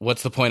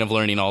 what's the point of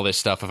learning all this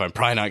stuff if I'm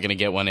probably not going to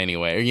get one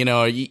anyway?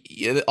 Or,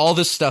 all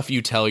this stuff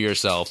you tell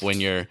yourself when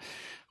you're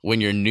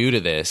new to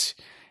this.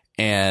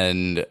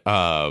 And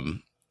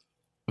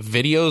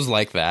videos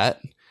like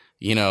that,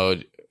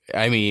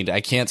 I mean,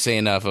 I can't say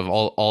enough of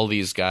all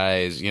these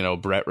guys, you know,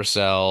 Brett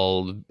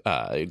Russell,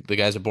 the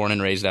guys at Born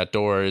and Raised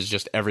Outdoors,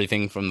 just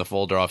everything from the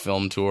Full Draw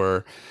Film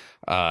Tour,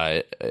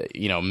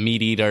 you know,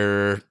 Meat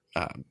Eater.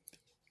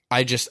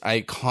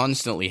 I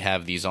constantly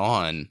have these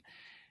on,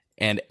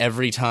 and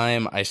every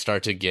time I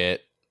start to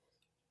get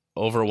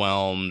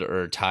overwhelmed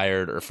or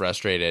tired or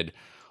frustrated,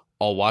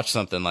 I'll watch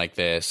something like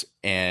this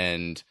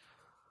and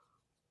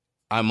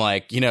I'm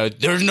like, you know,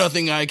 there's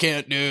nothing I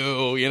can't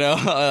do, you know,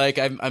 like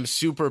I'm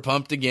super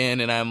pumped again,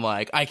 and I'm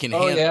like, I can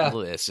handle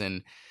this,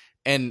 and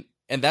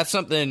that's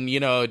something, you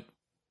know,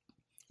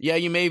 yeah,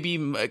 you may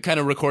be kind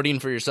of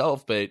recording for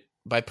yourself, but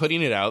by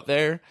putting it out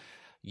there,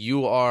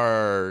 you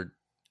are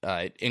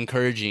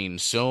encouraging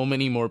so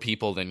many more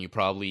people than you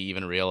probably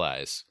even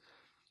realize.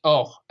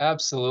 Oh,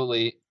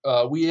 absolutely.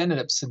 We ended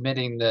up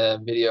submitting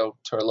the video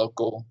to our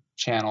local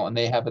channel, and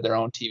they have their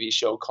own TV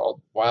show called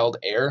Wild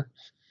Air.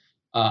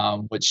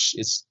 Which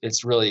it's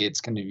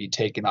going to be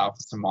taken off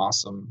with some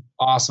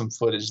awesome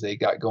footage they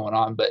got going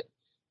on. But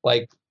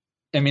like,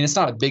 I mean, it's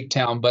not a big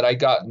town, but I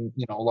got,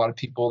 you know, a lot of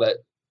people that,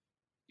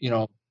 you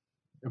know,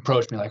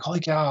 approached me like, holy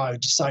cow, I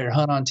just saw your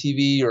hunt on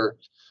TV, or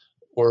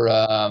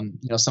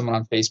you know, someone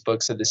on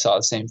Facebook said they saw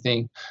the same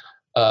thing.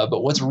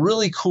 But what's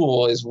really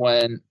cool is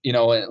when, you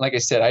know, like I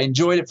said, I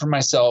enjoyed it for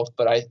myself,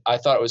 but I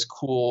thought it was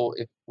cool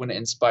when it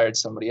inspired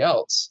somebody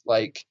else.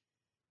 Like,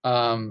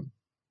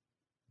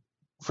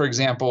 for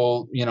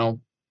example, you know,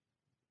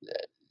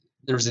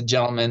 there's a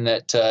gentleman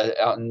that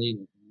out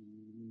in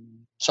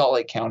Salt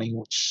Lake County,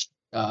 which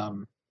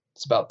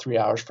it's about 3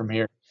 hours from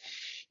here,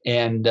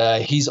 and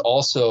he's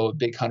also a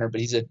big hunter,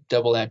 but he's a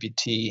double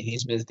amputee, and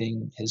he's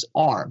missing his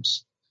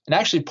arms and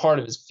actually part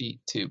of his feet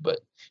too. But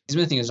he's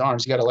missing his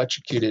arms. He got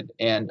electrocuted,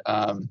 and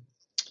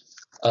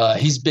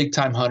he's a big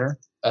time hunter.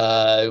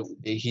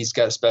 He's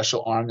got a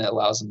special arm that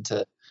allows him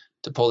to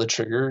pull the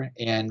trigger,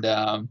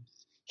 and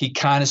he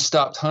kind of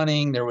stopped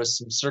hunting. There was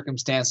some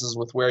circumstances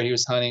with where he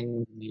was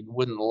hunting. He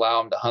wouldn't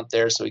allow him to hunt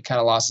there, so he kind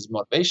of lost his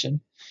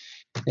motivation.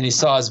 And he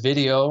saw his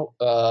video,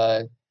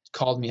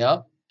 called me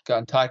up, got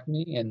in touch with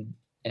me,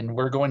 and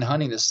we're going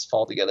hunting this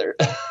fall together.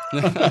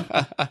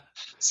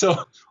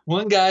 So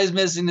one guy's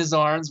missing his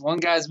arms, one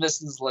guy's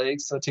missing his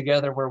legs, so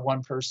together we're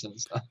one person.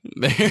 So.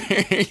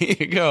 There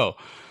you go.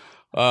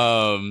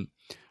 I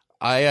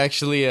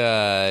actually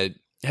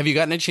have you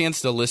gotten a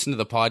chance to listen to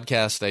the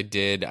podcast I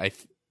did? I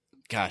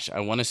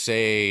want to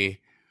say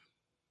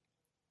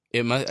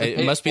it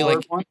must be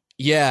like one?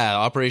 Yeah,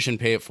 Operation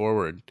Pay It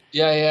Forward.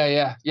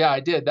 Yeah, I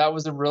did. That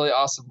was a really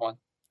awesome one.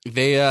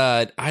 They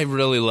I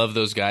really love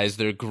those guys.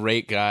 They're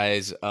great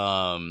guys.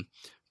 But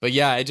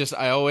yeah,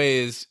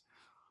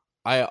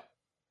 I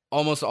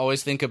almost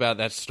always think about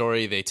that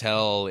story they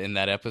tell in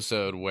that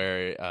episode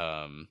where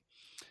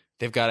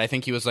they've got, I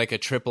think he was like a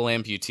triple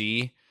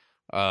amputee.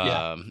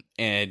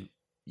 And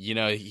you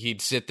know,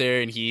 he'd sit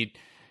there and he'd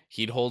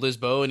hold his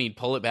bow and he'd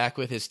pull it back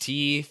with his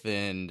teeth,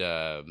 and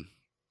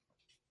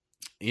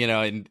you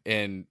know,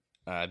 and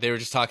they were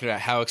just talking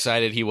about how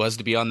excited he was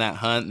to be on that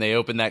hunt, and they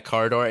opened that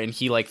car door and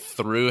he like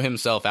threw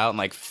himself out and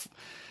like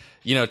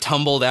you know,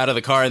 tumbled out of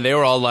the car, and they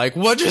were all like,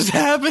 what just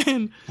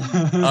happened?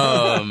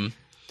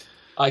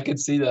 I could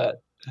see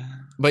that.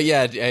 But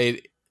yeah,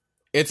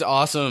 it's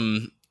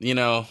awesome. You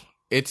know,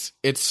 it's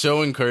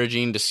so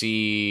encouraging to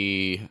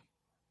see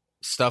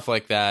stuff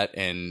like that,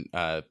 and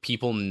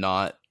people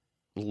not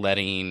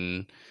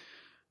letting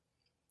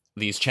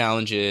these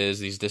challenges,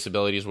 these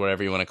disabilities,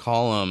 whatever you want to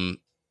call them,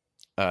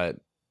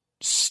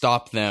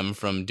 stop them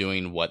from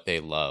doing what they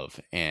love.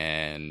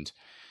 And,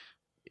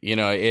 you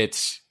know,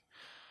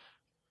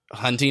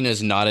 hunting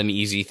is not an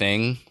easy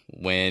thing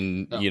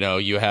when, you know,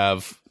 you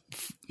have,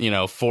 you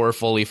know, 4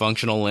 fully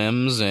functional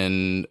limbs,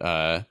 and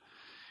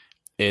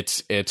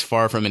it's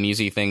far from an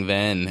easy thing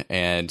then.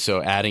 And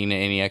so adding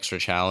any extra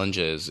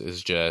challenges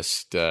is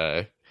just,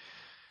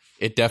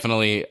 it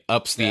definitely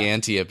ups the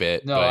ante a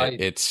bit. No, but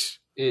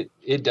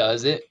it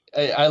does.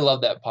 I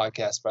love that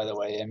podcast, by the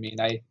way. I mean,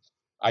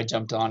 I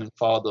jumped on and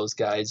followed those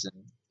guys,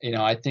 and, you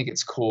know, I think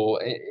it's cool.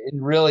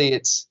 And really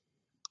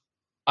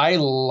I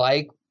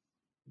like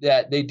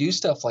that they do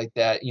stuff like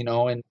that, you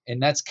know, and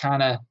that's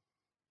kind of,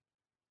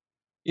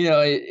 you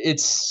know,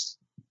 it's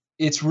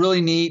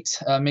really neat.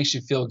 Makes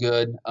you feel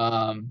good.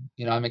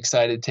 You know, I'm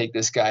excited to take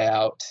this guy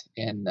out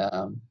and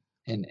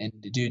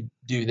to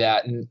do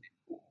that. And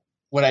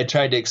what I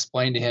tried to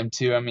explain to him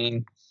too, I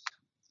mean,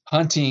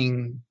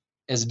 hunting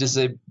as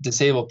a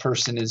disabled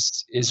person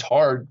is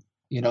hard.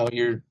 You know,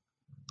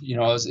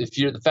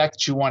 the fact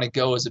that you want to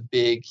go is a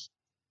big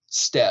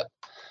step,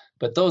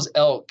 but those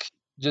elk,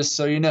 just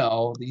so you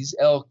know, these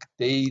elk,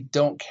 they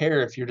don't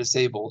care if you're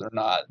disabled or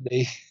not.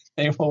 They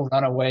will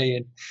run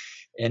away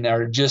and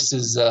are just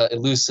as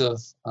elusive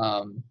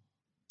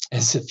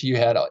as if you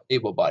had an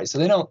able body. So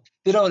they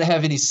don't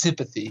have any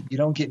sympathy. You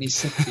don't get any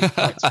sympathy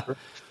points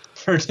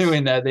for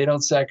doing that. They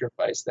don't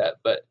sacrifice that.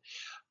 But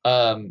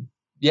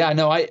yeah,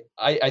 no,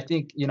 I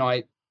think, you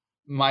know,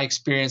 my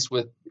experience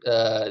with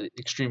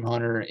Extreme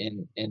Hunter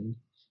and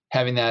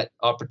having that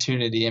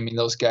opportunity, I mean,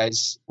 those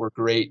guys were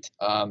great,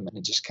 and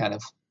it just kind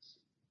of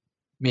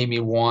made me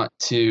want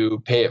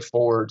to pay it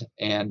forward.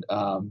 And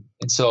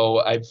so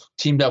I've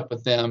teamed up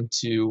with them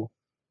to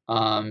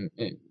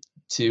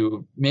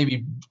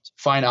maybe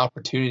find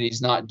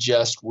opportunities, not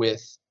just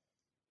with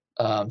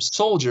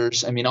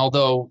soldiers. I mean,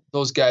 although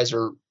those guys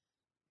are,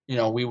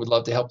 we would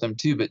love to help them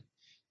too, but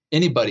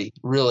anybody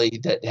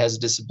really that has a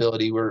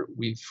disability,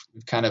 we've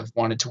kind of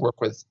wanted to work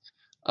with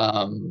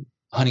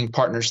hunting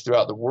partners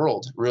throughout the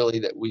world, really,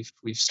 that we've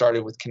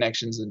started with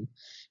connections in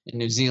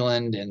New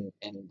Zealand and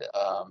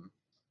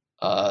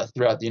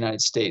throughout the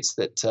United States,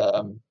 that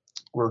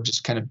we're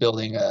just kind of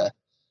building a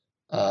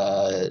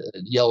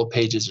Yellow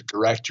Pages or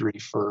directory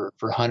for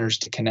hunters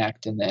to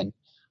connect, and then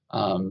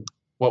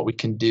what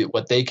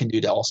they can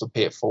do to also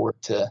pay it forward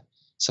to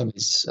some of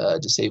these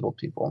disabled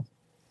people.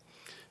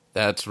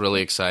 That's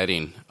really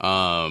exciting.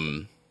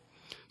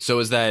 So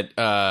is that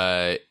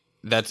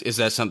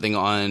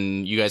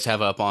something you guys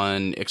have up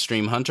on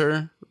Extreme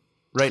Hunter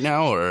right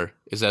now, or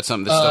is that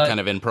something that's still kind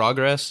of in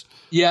progress?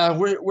 Yeah,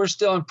 we're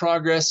still in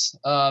progress.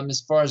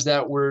 As far as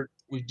that,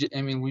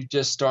 we've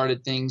just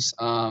started things,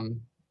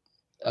 and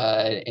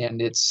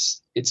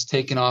it's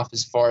taken off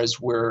as far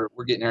as we're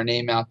getting our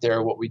name out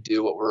there, what we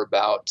do, what we're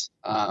about,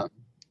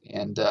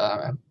 and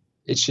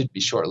it should be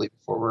shortly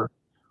before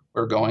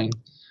we're going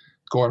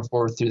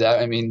forward through that.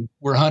 I mean,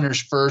 we're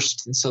hunters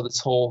first, and so this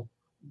whole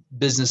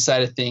business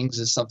side of things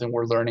is something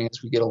we're learning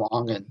as we get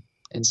along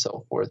and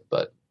so forth.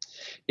 But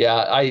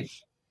yeah,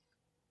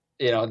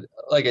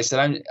 like I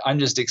said, I'm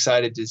just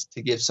excited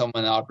to give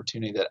someone the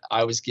opportunity that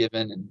I was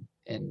given,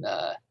 and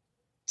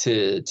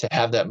to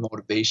have that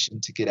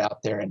motivation to get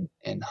out there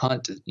and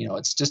hunt.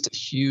 It's just a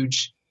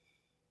huge,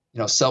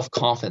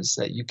 self-confidence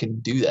that you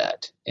can do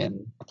that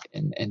and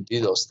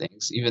do those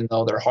things, even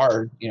though they're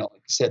hard. Like you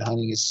said,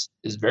 hunting is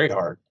very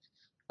hard,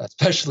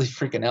 especially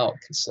freaking elk.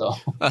 So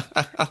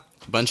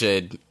bunch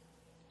of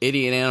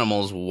idiot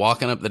animals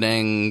walking up the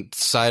dang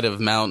side of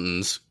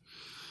mountains.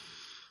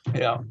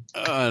 Yeah.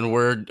 And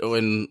we're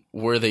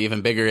the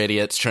even bigger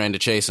idiots trying to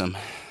chase them.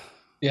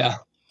 Yeah.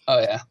 Oh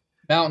yeah.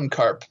 Mountain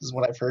carp is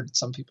what I've heard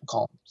some people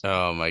call them.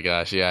 Oh my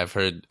gosh. Yeah. I've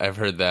heard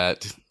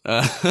that.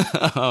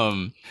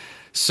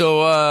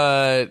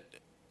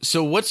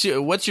 So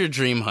what's your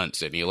dream hunt,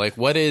 Sidney? Like,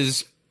 what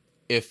is,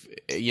 if,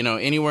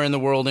 anywhere in the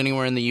world,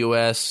 anywhere in the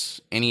US,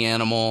 any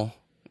animal,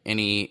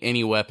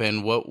 any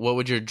weapon, what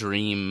would your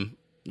dream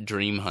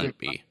hunt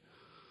be?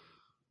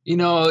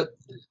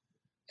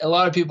 A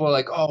lot of people are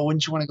like, oh,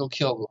 wouldn't you want to go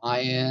kill a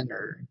lion?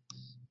 Or,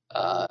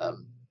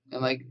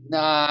 I'm like,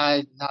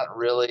 nah, not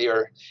really.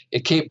 Or a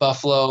Cape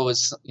buffalo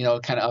is,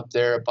 kind of up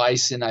there. A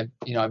bison, I've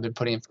been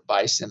putting in for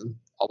bison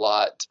a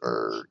lot.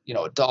 Or,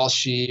 a doll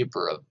sheep,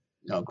 or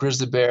a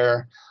grizzly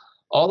bear.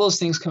 All those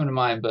things come to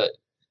mind. But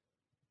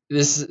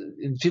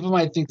people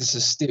might think this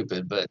is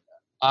stupid, but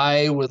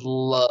I would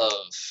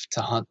love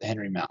to hunt the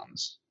Henry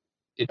Mountains.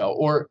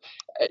 Or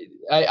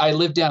I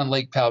lived down in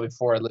Lake Powell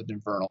before I lived in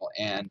Vernal,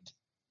 and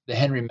the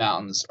Henry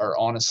Mountains are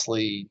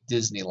honestly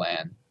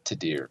Disneyland to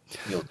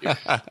mule deer.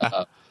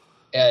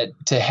 And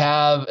to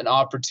have an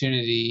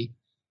opportunity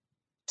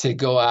to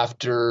go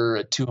after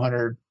a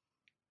 200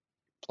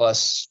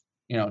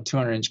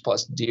 inch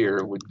plus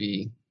deer would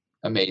be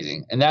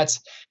amazing. And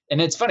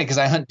it's funny because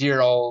I hunt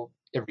deer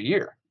every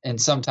year, and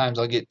sometimes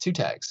I'll get 2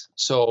 tags.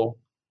 So,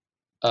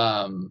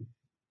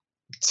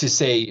 to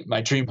say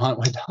my dream hunt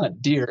would hunt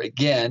deer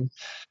again,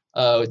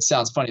 it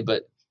sounds funny,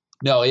 but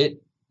no,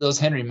 those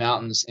Henry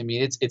Mountains, I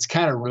mean, it's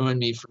kind of ruined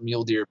me for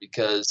mule deer,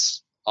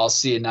 because I'll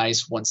see a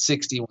nice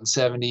 160,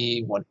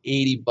 170,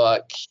 180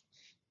 buck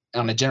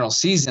on a general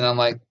season. I'm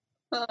like,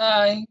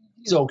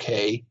 he's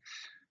okay.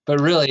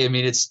 But really, I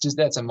mean,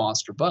 that's a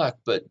monster buck.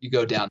 But you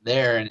go down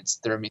there and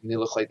they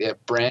look like they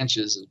have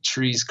branches of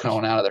trees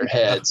growing out of their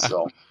heads.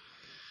 So.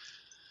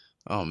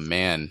 Oh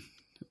man.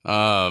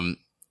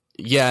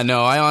 Yeah,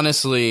 no, I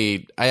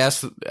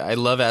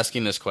love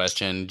asking this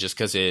question just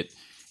because it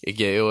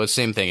was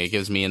same thing. It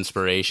gives me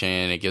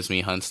inspiration. It gives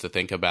me hunts to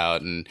think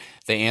about, and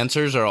the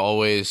answers are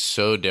always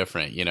so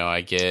different.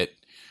 I get,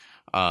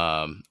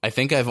 I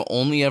think I've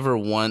only ever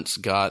once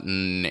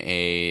gotten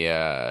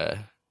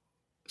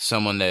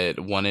someone that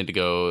wanted to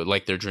go,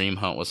 like their dream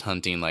hunt was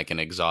hunting like an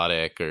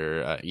exotic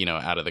or,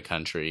 out of the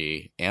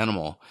country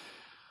animal.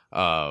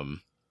 But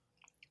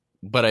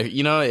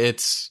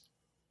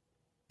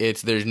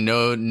there's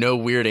no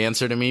weird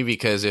answer to me,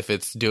 because if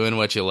it's doing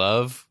what you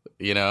love,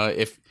 you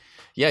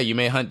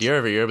may hunt deer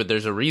every year, but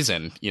there's a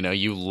reason,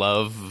 you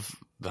love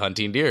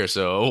hunting deer.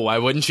 So why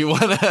wouldn't you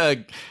want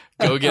to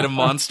go get a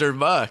monster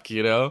buck,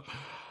 And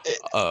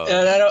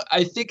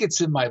I think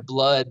it's in my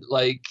blood.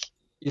 Like,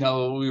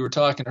 we were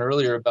talking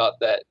earlier about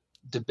that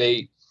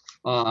debate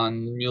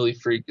on Muley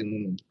Freak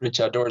and Rich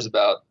Outdoors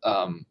about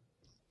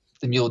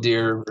the mule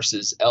deer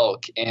versus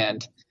elk.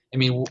 And I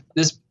mean,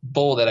 this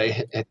bull that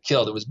I had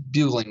killed, it was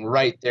bugling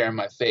right there in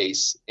my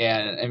face.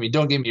 And I mean,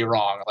 don't get me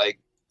wrong, like,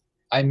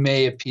 I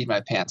may have peed my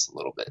pants a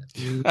little bit.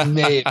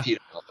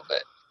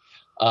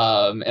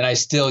 And I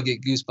still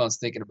get goosebumps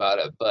thinking about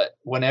it. But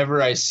whenever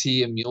I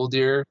see a mule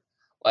deer,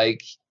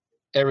 like,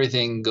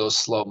 everything goes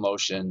slow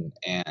motion,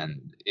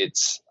 and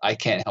I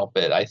can't help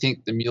it. I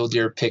think the mule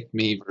deer picked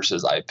me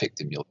versus I picked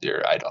the mule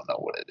deer. I don't know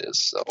what it is.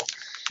 So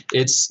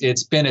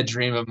it's been a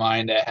dream of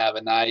mine to have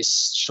a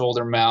nice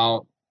shoulder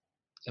mount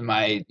in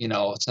my,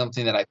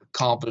 something that I've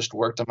accomplished,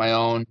 worked on my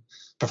own,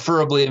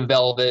 preferably in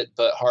velvet,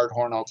 but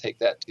hardhorn, I'll take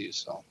that too.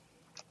 So.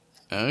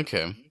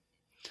 Okay.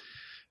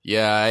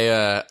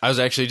 Yeah. I was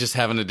actually just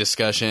having a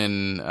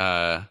discussion,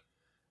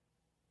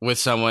 with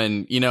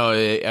someone,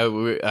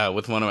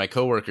 with one of my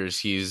coworkers.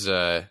 He's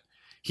the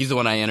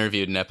one I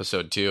interviewed in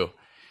episode 2.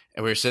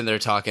 And we were sitting there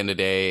talking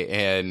today,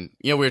 and,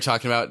 we were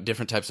talking about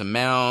different types of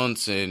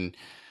mounts, and,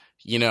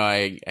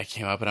 I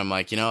came up and I'm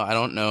like, I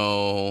don't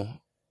know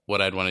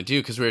what I'd want to do,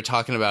 because we were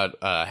talking about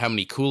how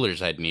many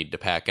coolers I'd need to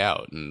pack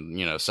out,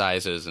 and,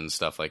 sizes and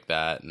stuff like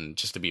that, and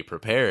just to be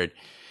prepared.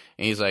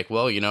 And he's like,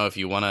 well, if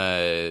you want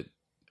to,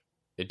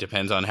 it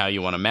depends on how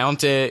you want to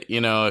mount it,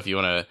 if you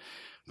want to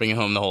bring it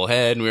home the whole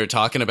head. And we were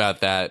talking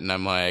about that, and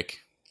I'm like,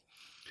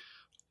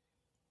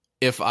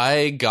 if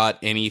I got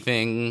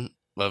anything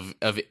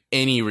of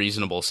any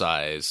reasonable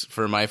size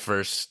for my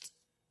first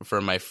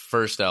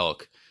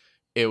elk,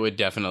 it would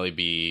definitely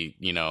be,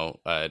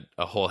 a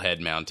whole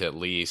head mount at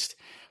least.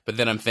 But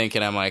then I'm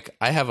like,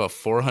 I have a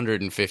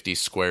 450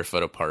 square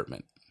foot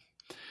apartment.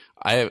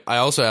 I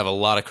also have a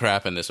lot of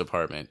crap in this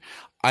apartment.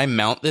 I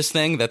mount this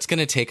thing, that's going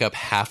to take up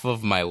half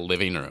of my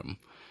living room.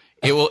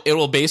 It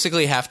will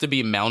basically have to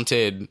be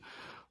mounted,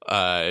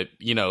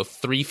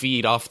 3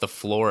 feet off the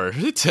floor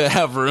to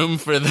have room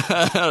for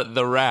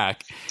the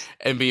rack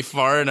and be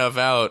far enough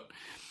out.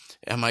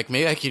 I'm like,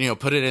 maybe I can,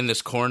 put it in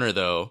this corner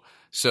though.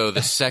 So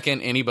the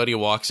second anybody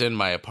walks in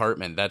my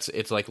apartment,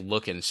 it's like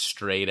looking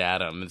straight at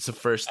them. It's the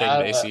first thing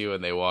they see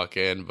when they walk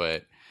in.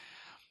 But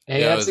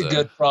hey, that's a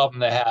good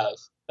problem to have.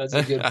 That's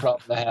a good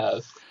problem to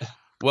have.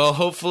 Well,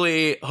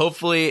 hopefully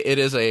it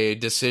is a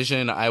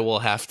decision I will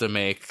have to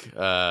make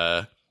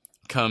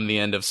come the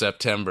end of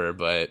September,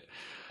 but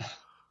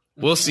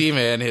we'll see,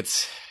 man.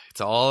 It's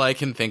all I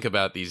can think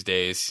about these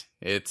days.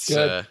 It's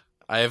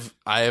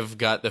I've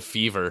got the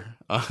fever.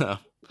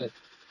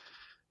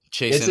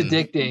 It's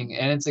addicting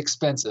and it's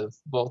expensive.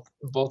 Both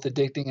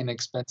addicting and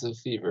expensive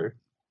fever.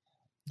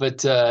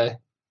 But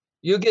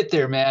you'll get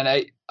there, man.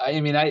 I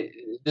mean,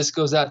 this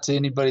goes out to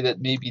anybody that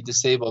may be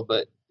disabled,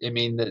 but I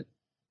mean that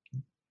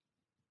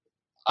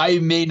I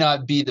may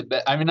not be the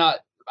best.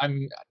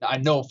 I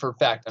know for a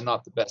fact I'm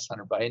not the best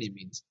hunter by any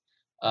means.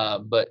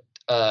 But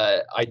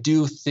I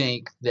do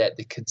think that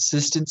the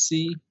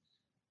consistency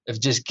of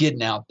just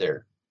getting out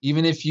there,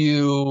 even if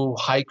you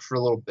hike for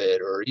a little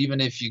bit, or even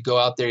if you go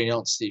out there and you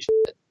don't see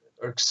shit,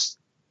 or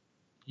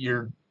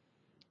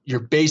you're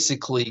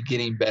basically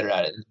getting better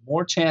at it.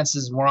 More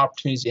chances, more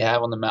opportunities you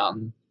have on the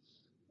mountain,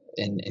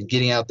 and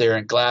getting out there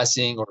and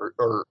glassing,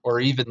 or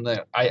even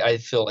I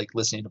feel like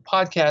listening to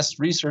podcasts,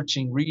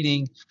 researching,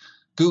 reading,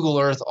 Google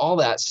Earth, all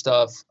that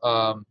stuff.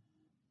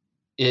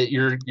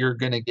 You're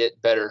going to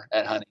get better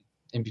at hunting,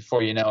 and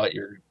before you know it,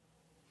 you're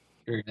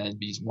going to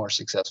be more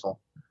successful.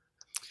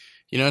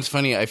 It's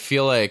funny. I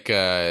feel like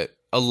a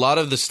lot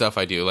of the stuff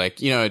I do,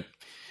 like, you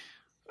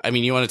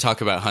want to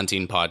talk about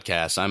hunting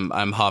podcasts.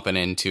 I'm hopping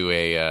into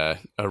a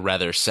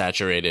rather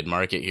saturated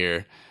market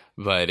here,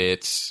 but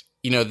it's,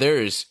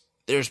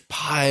 there's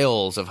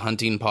piles of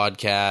hunting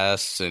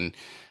podcasts, and,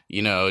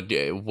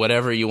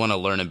 whatever you want to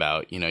learn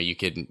about, you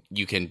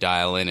can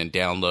dial in and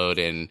download,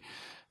 and,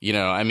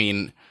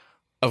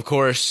 of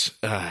course,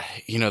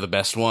 the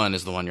best one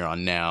is the one you're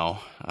on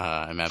now.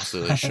 I'm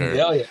absolutely sure.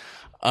 Hell yeah.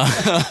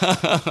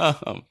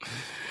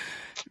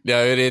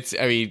 No,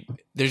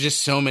 there's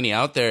just so many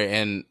out there,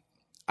 and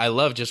I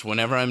love just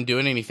whenever I'm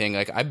doing anything,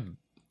 like I'm,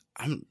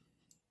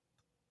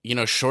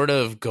 short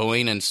of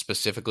going and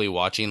specifically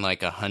watching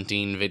like a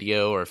hunting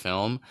video or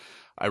film,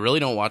 I really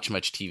don't watch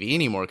much TV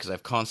anymore because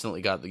I've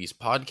constantly got these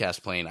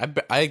podcasts playing.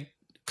 I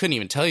couldn't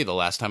even tell you the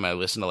last time I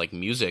listened to like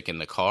music in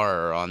the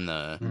car or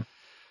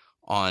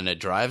on a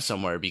drive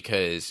somewhere,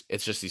 because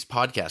it's just these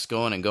podcasts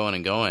going and going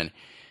and going.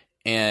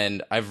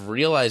 And I've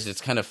realized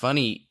it's kind of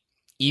funny,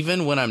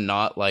 even when I'm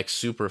not like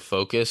super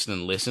focused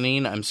and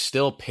listening, I'm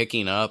still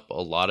picking up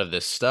a lot of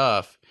this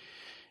stuff.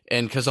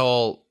 And because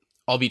I'll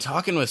be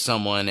talking with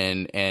someone,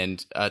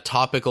 and a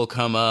topic will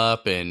come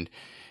up, and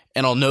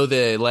I'll know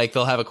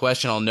they'll have a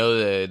question, I'll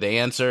know the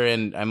answer,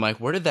 and I'm like,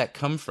 where did that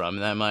come from?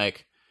 And I'm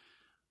like,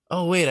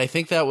 oh wait, I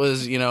think that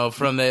was,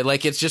 from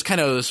it's just kind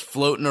of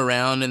floating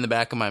around in the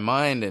back of my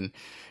mind. And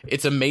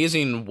it's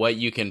amazing what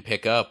you can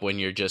pick up when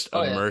you're just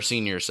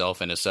immersing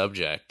yourself in a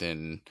subject,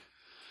 and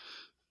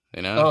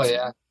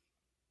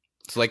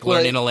it's like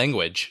learning a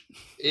language.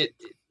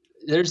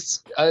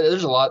 There's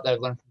a lot that I've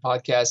learned from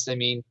podcasts. I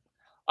mean,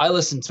 I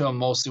listen to them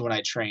mostly when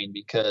I train,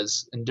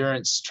 because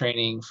endurance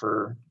training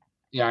for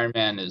the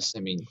Ironman is,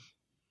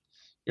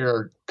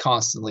 you're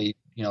constantly,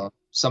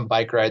 some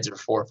bike rides are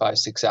 4, 5,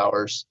 6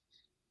 hours.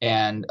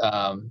 And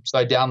so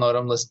I download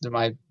them,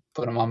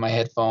 put them on my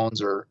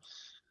headphones, or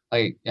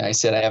like I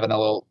said, I have a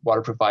little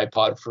waterproof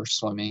iPod for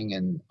swimming.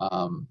 And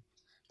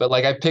but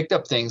like I picked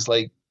up things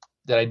like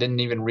that I didn't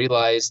even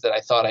realize that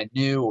I thought I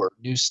knew or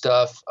knew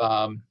stuff.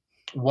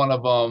 One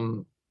of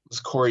them was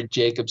Corey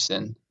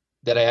Jacobson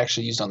that I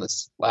actually used on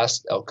this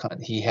last elk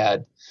hunt. He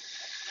had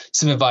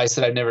some advice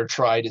that I've never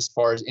tried as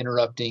far as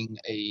interrupting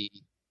a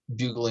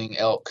bugling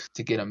elk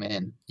to get them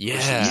in. Yeah.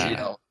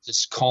 Versus,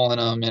 just calling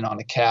them in on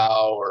a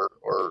cow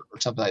or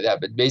something like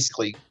that. But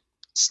basically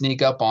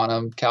sneak up on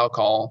them, cow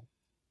call,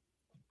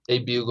 they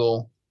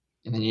bugle,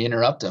 and then you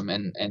interrupt them.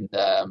 And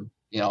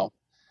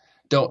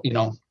don't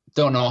know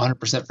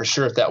 100% for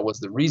sure if that was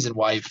the reason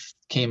why he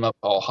came up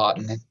all hot,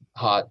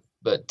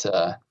 but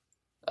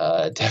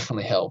it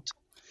definitely helped.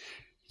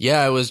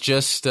 Yeah, I was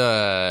just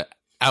out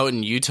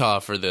in Utah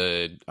for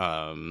the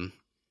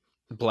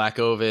Black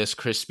Ovis,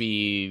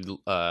 Crispy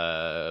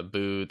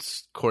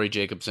boots. Corey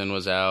Jacobson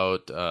was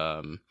out.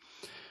 I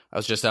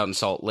was just out in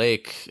Salt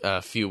Lake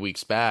a few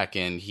weeks back,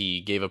 and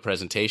he gave a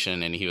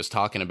presentation, and he was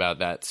talking about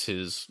that's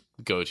his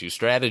go-to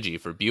strategy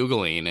for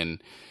bugling,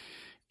 and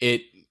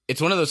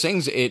it's one of those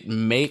things. It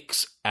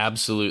makes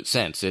absolute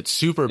sense. It's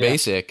super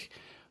basic,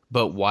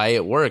 but why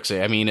it works?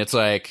 I mean, it's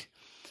like,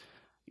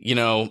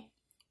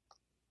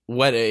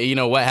 what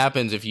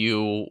happens if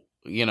you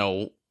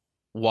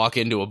walk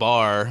into a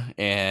bar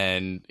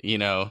and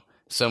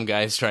some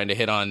guy's trying to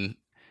hit on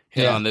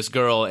this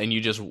girl, and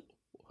you just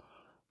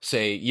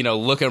say,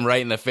 look him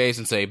right in the face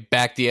and say,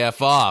 back the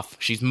F off,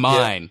 she's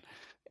mine.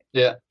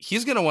 Yeah.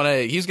 He's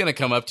gonna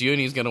come up to you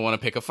and he's gonna want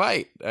to pick a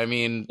fight. I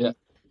mean,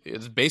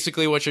 it's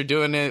basically what you're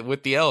doing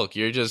with the elk.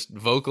 You're just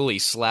vocally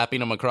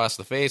slapping him across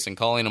the face and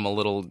calling him a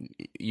little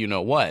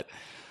what.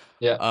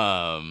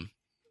 Yeah.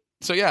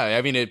 So yeah,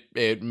 I mean,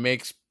 it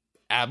makes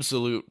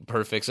absolute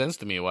perfect sense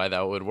to me why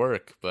that would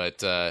work,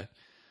 but I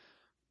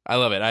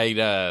love it.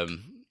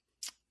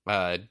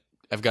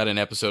 I've got an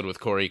episode with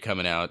Corey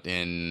coming out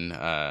in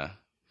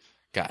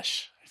I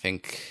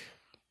think,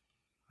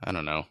 I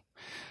don't know,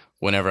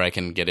 whenever I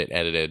can get it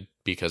edited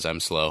because I'm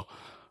slow,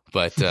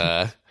 but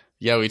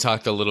yeah, we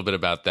talked a little bit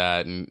about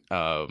that, and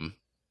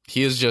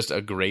he is just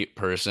a great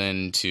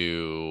person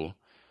to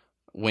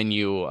when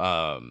you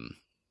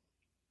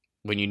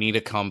need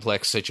a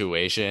complex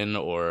situation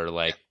or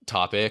like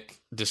topic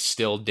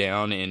distilled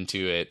down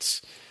into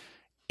its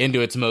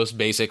most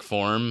basic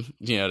form,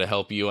 to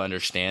help you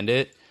understand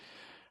it.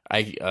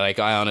 I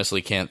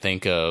honestly can't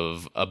think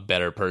of a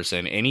better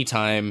person.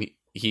 Anytime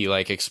he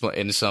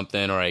explains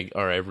something or I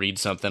read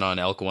something on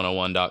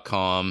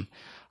elk101.com,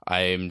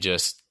 I'm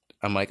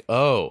like,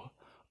 oh,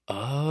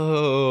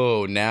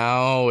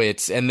 now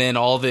it's, and then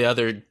all the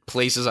other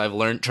places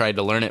I've tried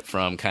to learn it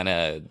from kind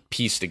of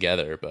piece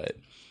together, but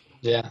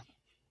yeah.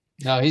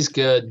 No, he's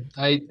good.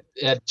 I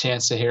had a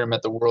chance to hear him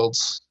at the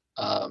World's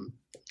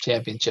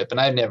Championship,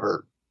 and I've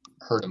never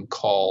heard him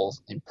call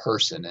in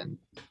person, and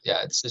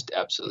yeah, it's just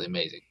absolutely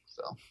amazing.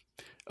 So,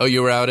 oh,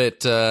 you were out at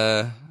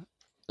the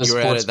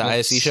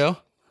ISE show?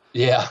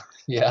 Yeah.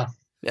 Yeah,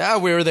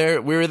 we were there.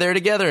 We were there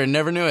together and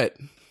never knew it.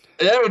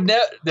 There we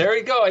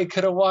go. I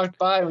could have walked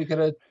by. We could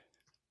have.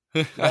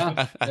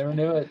 Yeah, never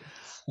knew it.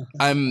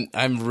 I'm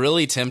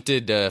really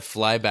tempted to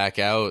fly back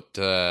out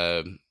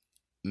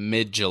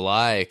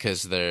mid-July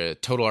because the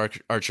Total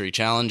Archery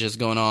Challenge is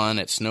going on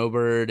at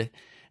Snowbird,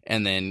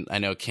 and then I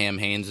know Cam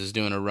Haynes is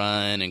doing a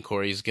run, and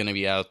Corey's going to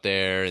be out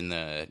there, and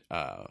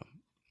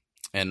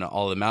and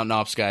all the Mountain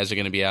Ops guys are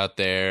going to be out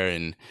there,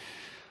 and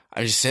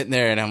I'm just sitting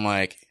there, and I'm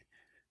like,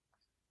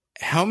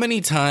 how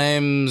many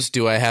times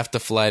do I have to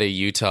fly to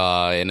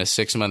Utah in a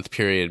 6-month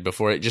period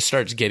before it just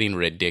starts getting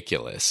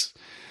ridiculous?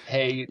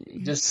 Hey,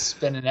 just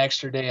spend an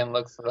extra day and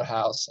look for a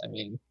house. I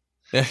mean,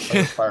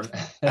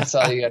 that's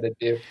all you got to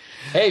do.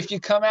 Hey, if you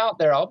come out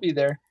there, I'll be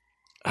there.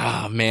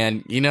 Oh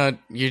man,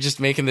 you're just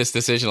making this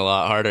decision a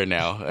lot harder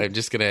now. I'm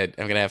gonna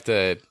have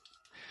to.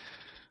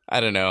 I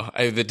don't know.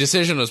 The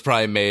decision was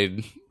probably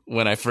made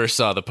when I first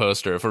saw the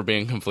poster, if we're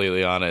being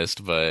completely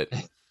honest. But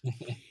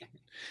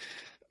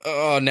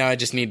now I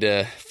just need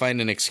to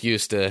find an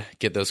excuse to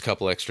get those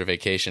couple extra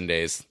vacation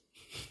days.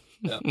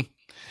 Yeah,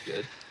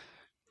 good.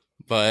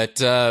 But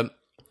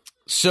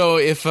so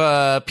if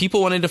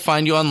people wanted to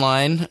find you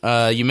online,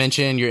 you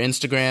mentioned your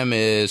Instagram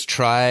is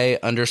try_no-feet,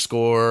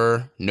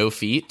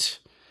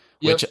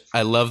 which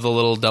I love the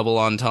little double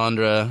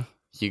entendre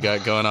you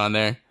got going on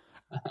there.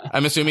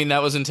 I'm assuming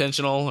that was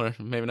intentional, or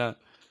maybe not.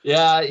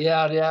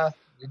 Yeah.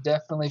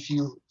 Definitely. If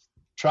you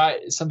try,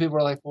 some people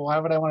are like, well, why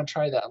would I want to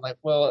try that? I'm like,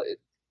 well,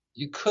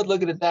 you could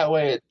look at it that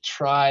way.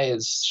 Try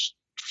is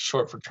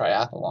short for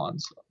triathlon.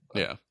 So.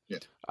 Yeah.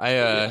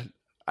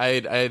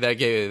 That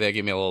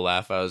gave me a little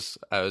laugh. I was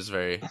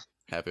very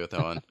happy with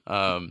that one.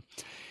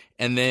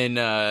 And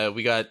then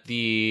we got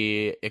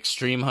the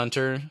Extreme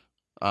Hunter.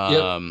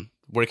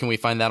 Where can we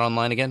find that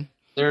online again?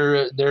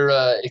 They're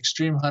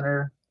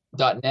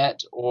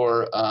extremehunter.net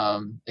or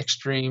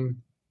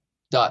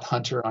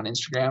extreme.hunter on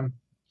Instagram.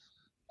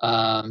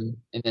 And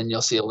then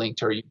you'll see a link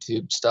to our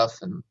YouTube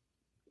stuff, and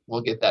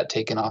we'll get that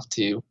taken off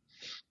too.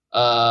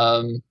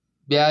 I'm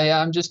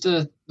just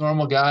a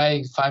normal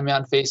guy. Find me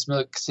on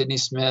Facebook, Sidney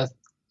Smith.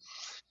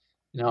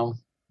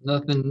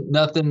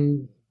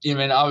 Nothing you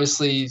know, and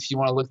obviously, if you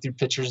want to look through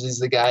pictures, he's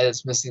the guy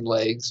that's missing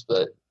legs.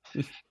 But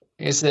like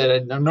I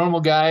said, a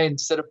normal guy,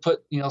 instead of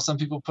some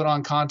people put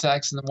on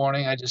contacts in the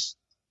morning, I just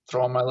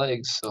throw on my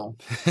legs. So.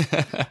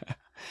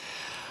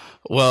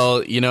 Well,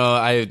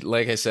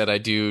 like I said, I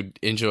do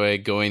enjoy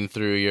going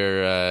through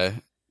your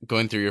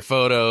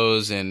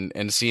photos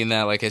and seeing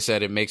that. Like I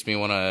said, it makes me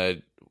want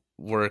to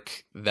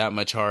work that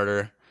much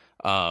harder.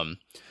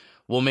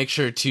 We'll make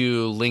sure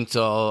to link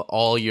to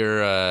all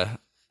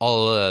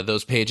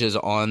those pages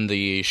on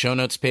the show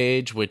notes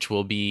page, which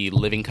will be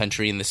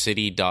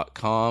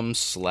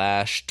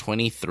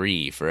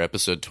livingcountryinthecity.com/23 for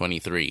episode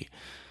 23.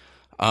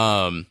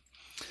 So,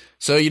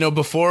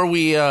 before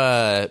we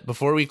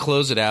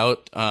close it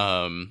out,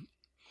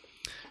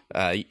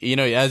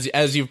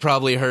 as you've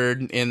probably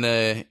heard in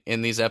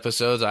these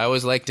episodes, I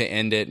always like to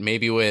end it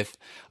maybe with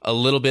a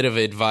little bit of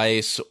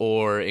advice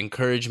or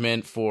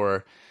encouragement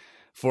for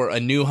a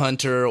new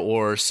hunter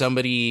or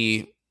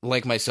somebody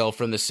like myself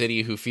from the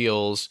city who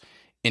feels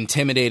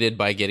intimidated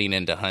by getting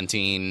into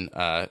hunting,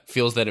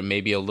 feels that it may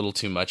be a little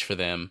too much for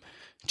them.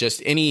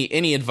 Just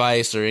any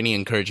advice or any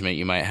encouragement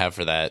you might have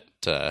for that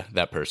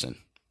person.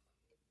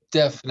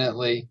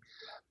 Definitely.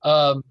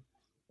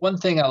 One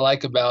thing I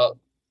like about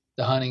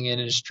the hunting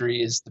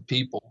industry is the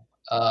people.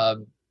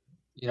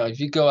 If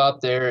you go out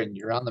there and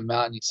you're on the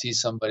mountain, you see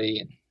somebody,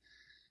 and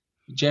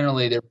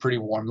generally they're pretty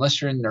warm,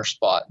 unless you're in their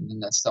spot, and then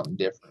that's something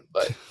different.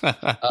 But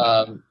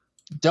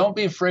don't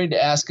be afraid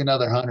to ask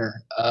another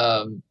hunter.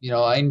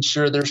 I'm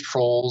sure there's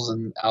trolls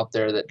and out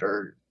there that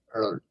are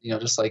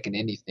just like in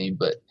anything,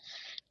 but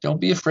don't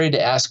be afraid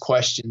to ask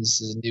questions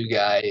as a new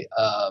guy.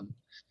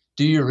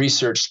 Do your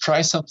research,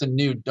 try something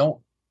new. Don't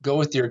go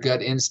with your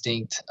gut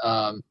instinct.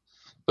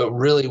 But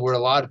really, where a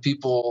lot of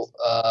people,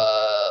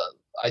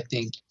 I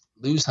think,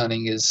 lose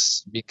hunting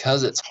is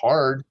because it's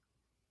hard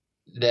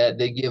that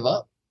they give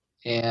up.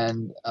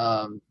 And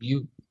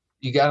you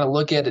got to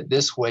look at it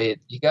this way.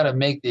 You got to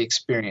make the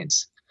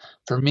experience.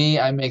 For me,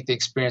 I make the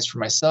experience for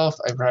myself.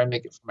 I try to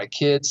make it for my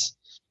kids,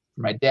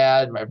 for my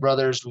dad, my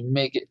brothers. We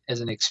make it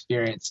as an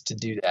experience to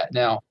do that.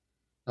 Now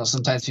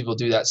sometimes people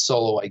do that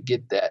solo. I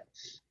get that.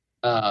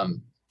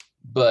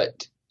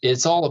 But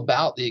it's all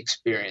about the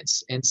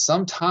experience. And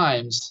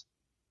sometimes,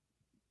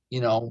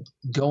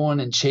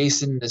 going and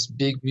chasing this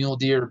big mule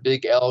deer,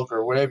 big elk,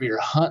 or whatever you're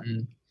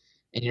hunting,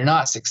 and you're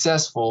not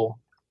successful,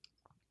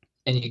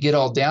 and you get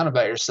all down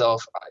about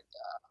yourself,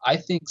 I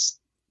think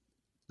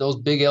those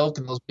big elk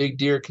and those big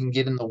deer can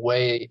get in the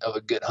way of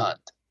a good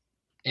hunt.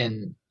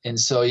 And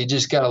so you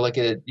just got to look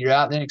at it. You're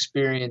out in an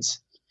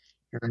experience.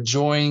 You're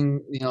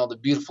enjoying, the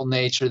beautiful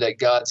nature that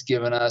God's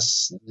given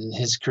us,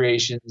 His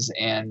creations,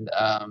 and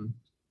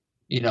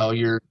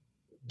you're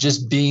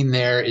just being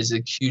there is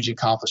a huge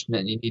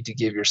accomplishment. You need to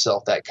give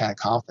yourself that kind of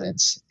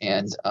confidence.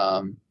 And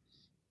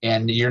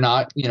you're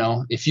not,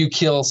 if you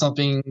kill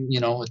something, a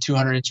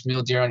 200-inch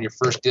mule deer on your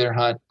first deer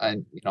hunt, I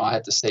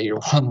have to say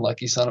you're one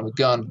lucky son of a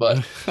gun,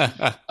 but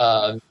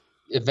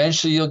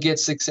eventually you'll get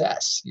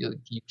success. You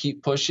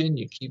keep pushing,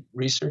 you keep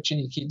researching,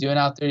 you keep doing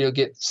out there, you'll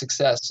get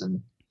success.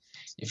 And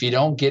if you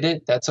don't get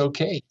it, that's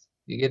okay.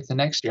 You get it the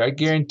next year. I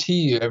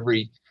guarantee you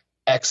every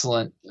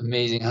excellent,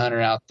 amazing hunter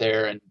out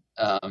there and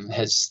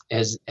has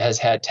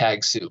had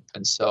tag soup.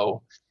 And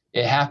so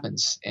it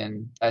happens,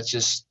 and that's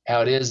just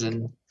how it is.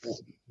 And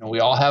we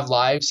all have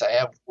lives. I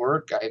have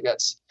work.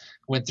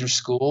 Went through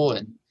school,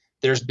 and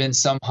there's been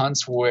some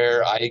hunts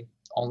where I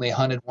only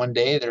hunted one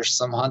day. There's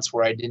some hunts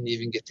where I didn't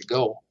even get to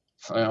go,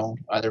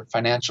 either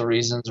financial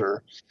reasons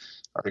or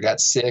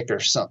got sick or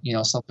something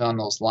on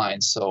those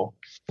lines. So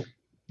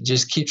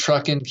just keep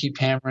trucking, keep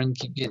hammering,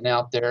 keep getting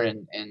out there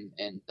and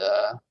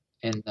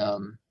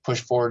push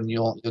forward, and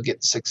you'll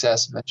get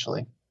success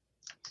eventually.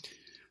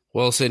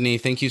 Well, Sidney,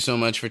 thank you so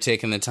much for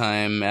taking the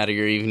time out of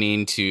your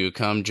evening to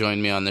come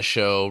join me on the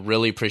show.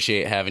 Really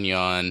appreciate having you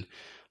on.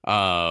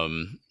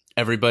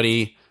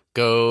 Everybody,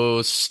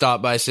 go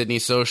stop by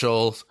Sidney's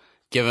socials,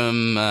 give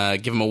him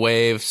a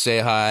wave, say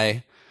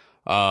hi,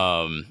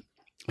 and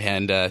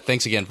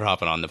thanks again for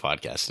hopping on the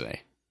podcast today.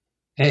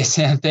 Hey,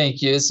 Sam,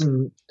 thank you. It's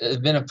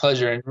been a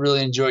pleasure, and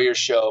really enjoy your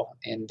show,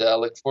 and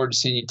look forward to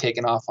seeing you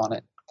taking off on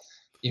it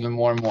even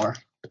more and more.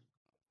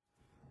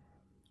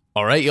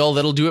 All right, y'all,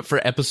 that'll do it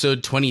for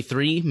episode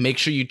 23. Make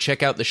sure you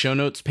check out the show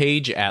notes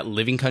page at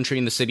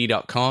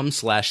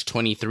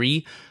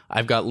livingcountryinthecity.com/23.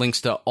 I've got links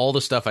to all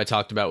the stuff I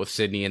talked about with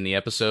Sidney in the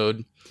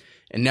episode.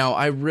 And now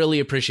I really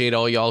appreciate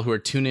all y'all who are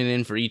tuning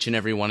in for each and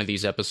every one of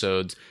these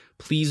episodes.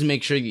 Please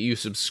make sure that you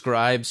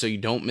subscribe so you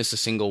don't miss a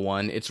single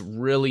one. It's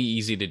really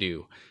easy to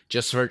do.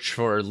 Just search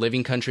for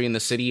Living Country in the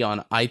City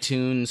on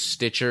iTunes,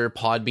 Stitcher,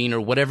 Podbean, or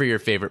whatever your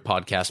favorite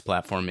podcast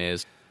platform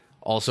is.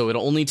 Also, it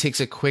only takes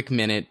a quick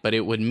minute, but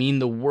it would mean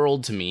the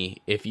world to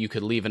me if you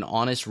could leave an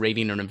honest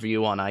rating and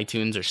review on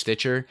iTunes or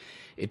Stitcher.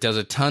 It does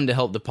a ton to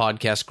help the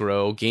podcast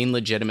grow, gain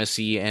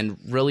legitimacy, and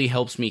really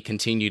helps me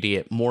continue to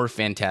get more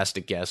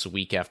fantastic guests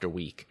week after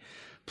week.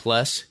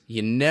 Plus,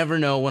 you never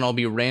know when I'll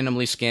be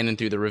randomly scanning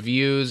through the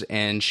reviews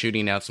and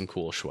shooting out some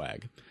cool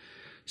swag.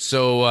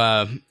 So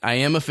I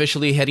am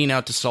officially heading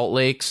out to Salt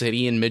Lake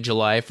City in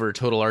mid-July for a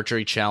Total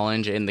Archery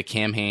Challenge and the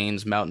Cam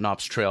Hanes Mountain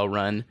Ops Trail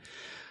Run.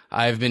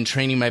 I've been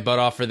training my butt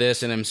off for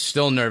this, and I'm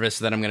still nervous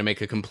that I'm going to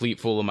make a complete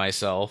fool of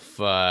myself,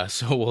 so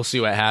we'll see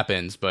what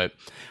happens. But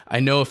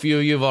I know a few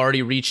of you have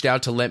already reached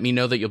out to let me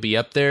know that you'll be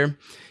up there.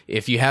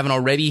 If you haven't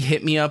already,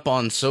 hit me up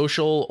on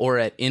social or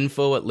at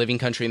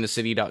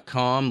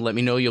info@livingcountryinthecity.com. Let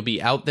me know you'll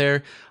be out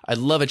there. I'd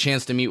love a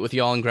chance to meet with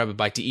y'all and grab a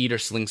bite to eat or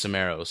sling some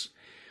arrows.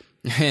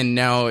 And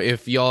now,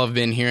 if y'all have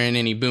been hearing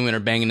any booming or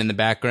banging in the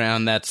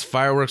background, that's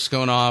fireworks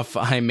going off.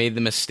 I made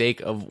the mistake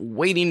of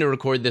waiting to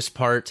record this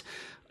part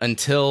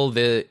until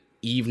the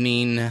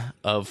evening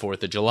of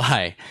 4th of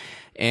July.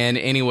 And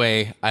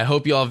anyway, I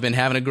hope y'all have been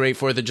having a great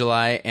 4th of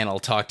July, and I'll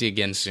talk to you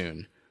again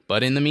soon.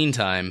 But in the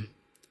meantime,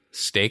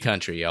 stay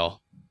country,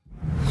 y'all.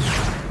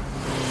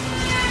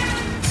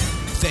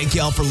 Thank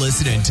y'all for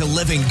listening to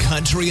Living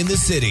Country in the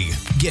City.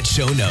 Get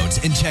show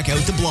notes and check out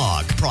the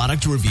blog,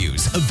 product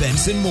reviews,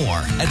 events, and more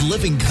at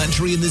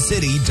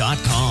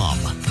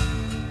livingcountryinthecity.com.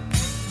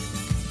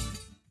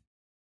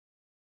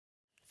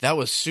 That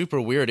was super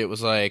weird. It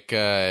was like,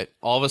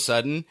 all of a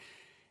sudden,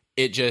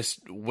 it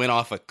just went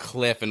off a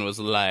cliff and was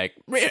like,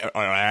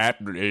 I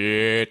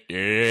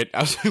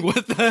was like,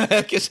 what the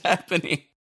heck is happening?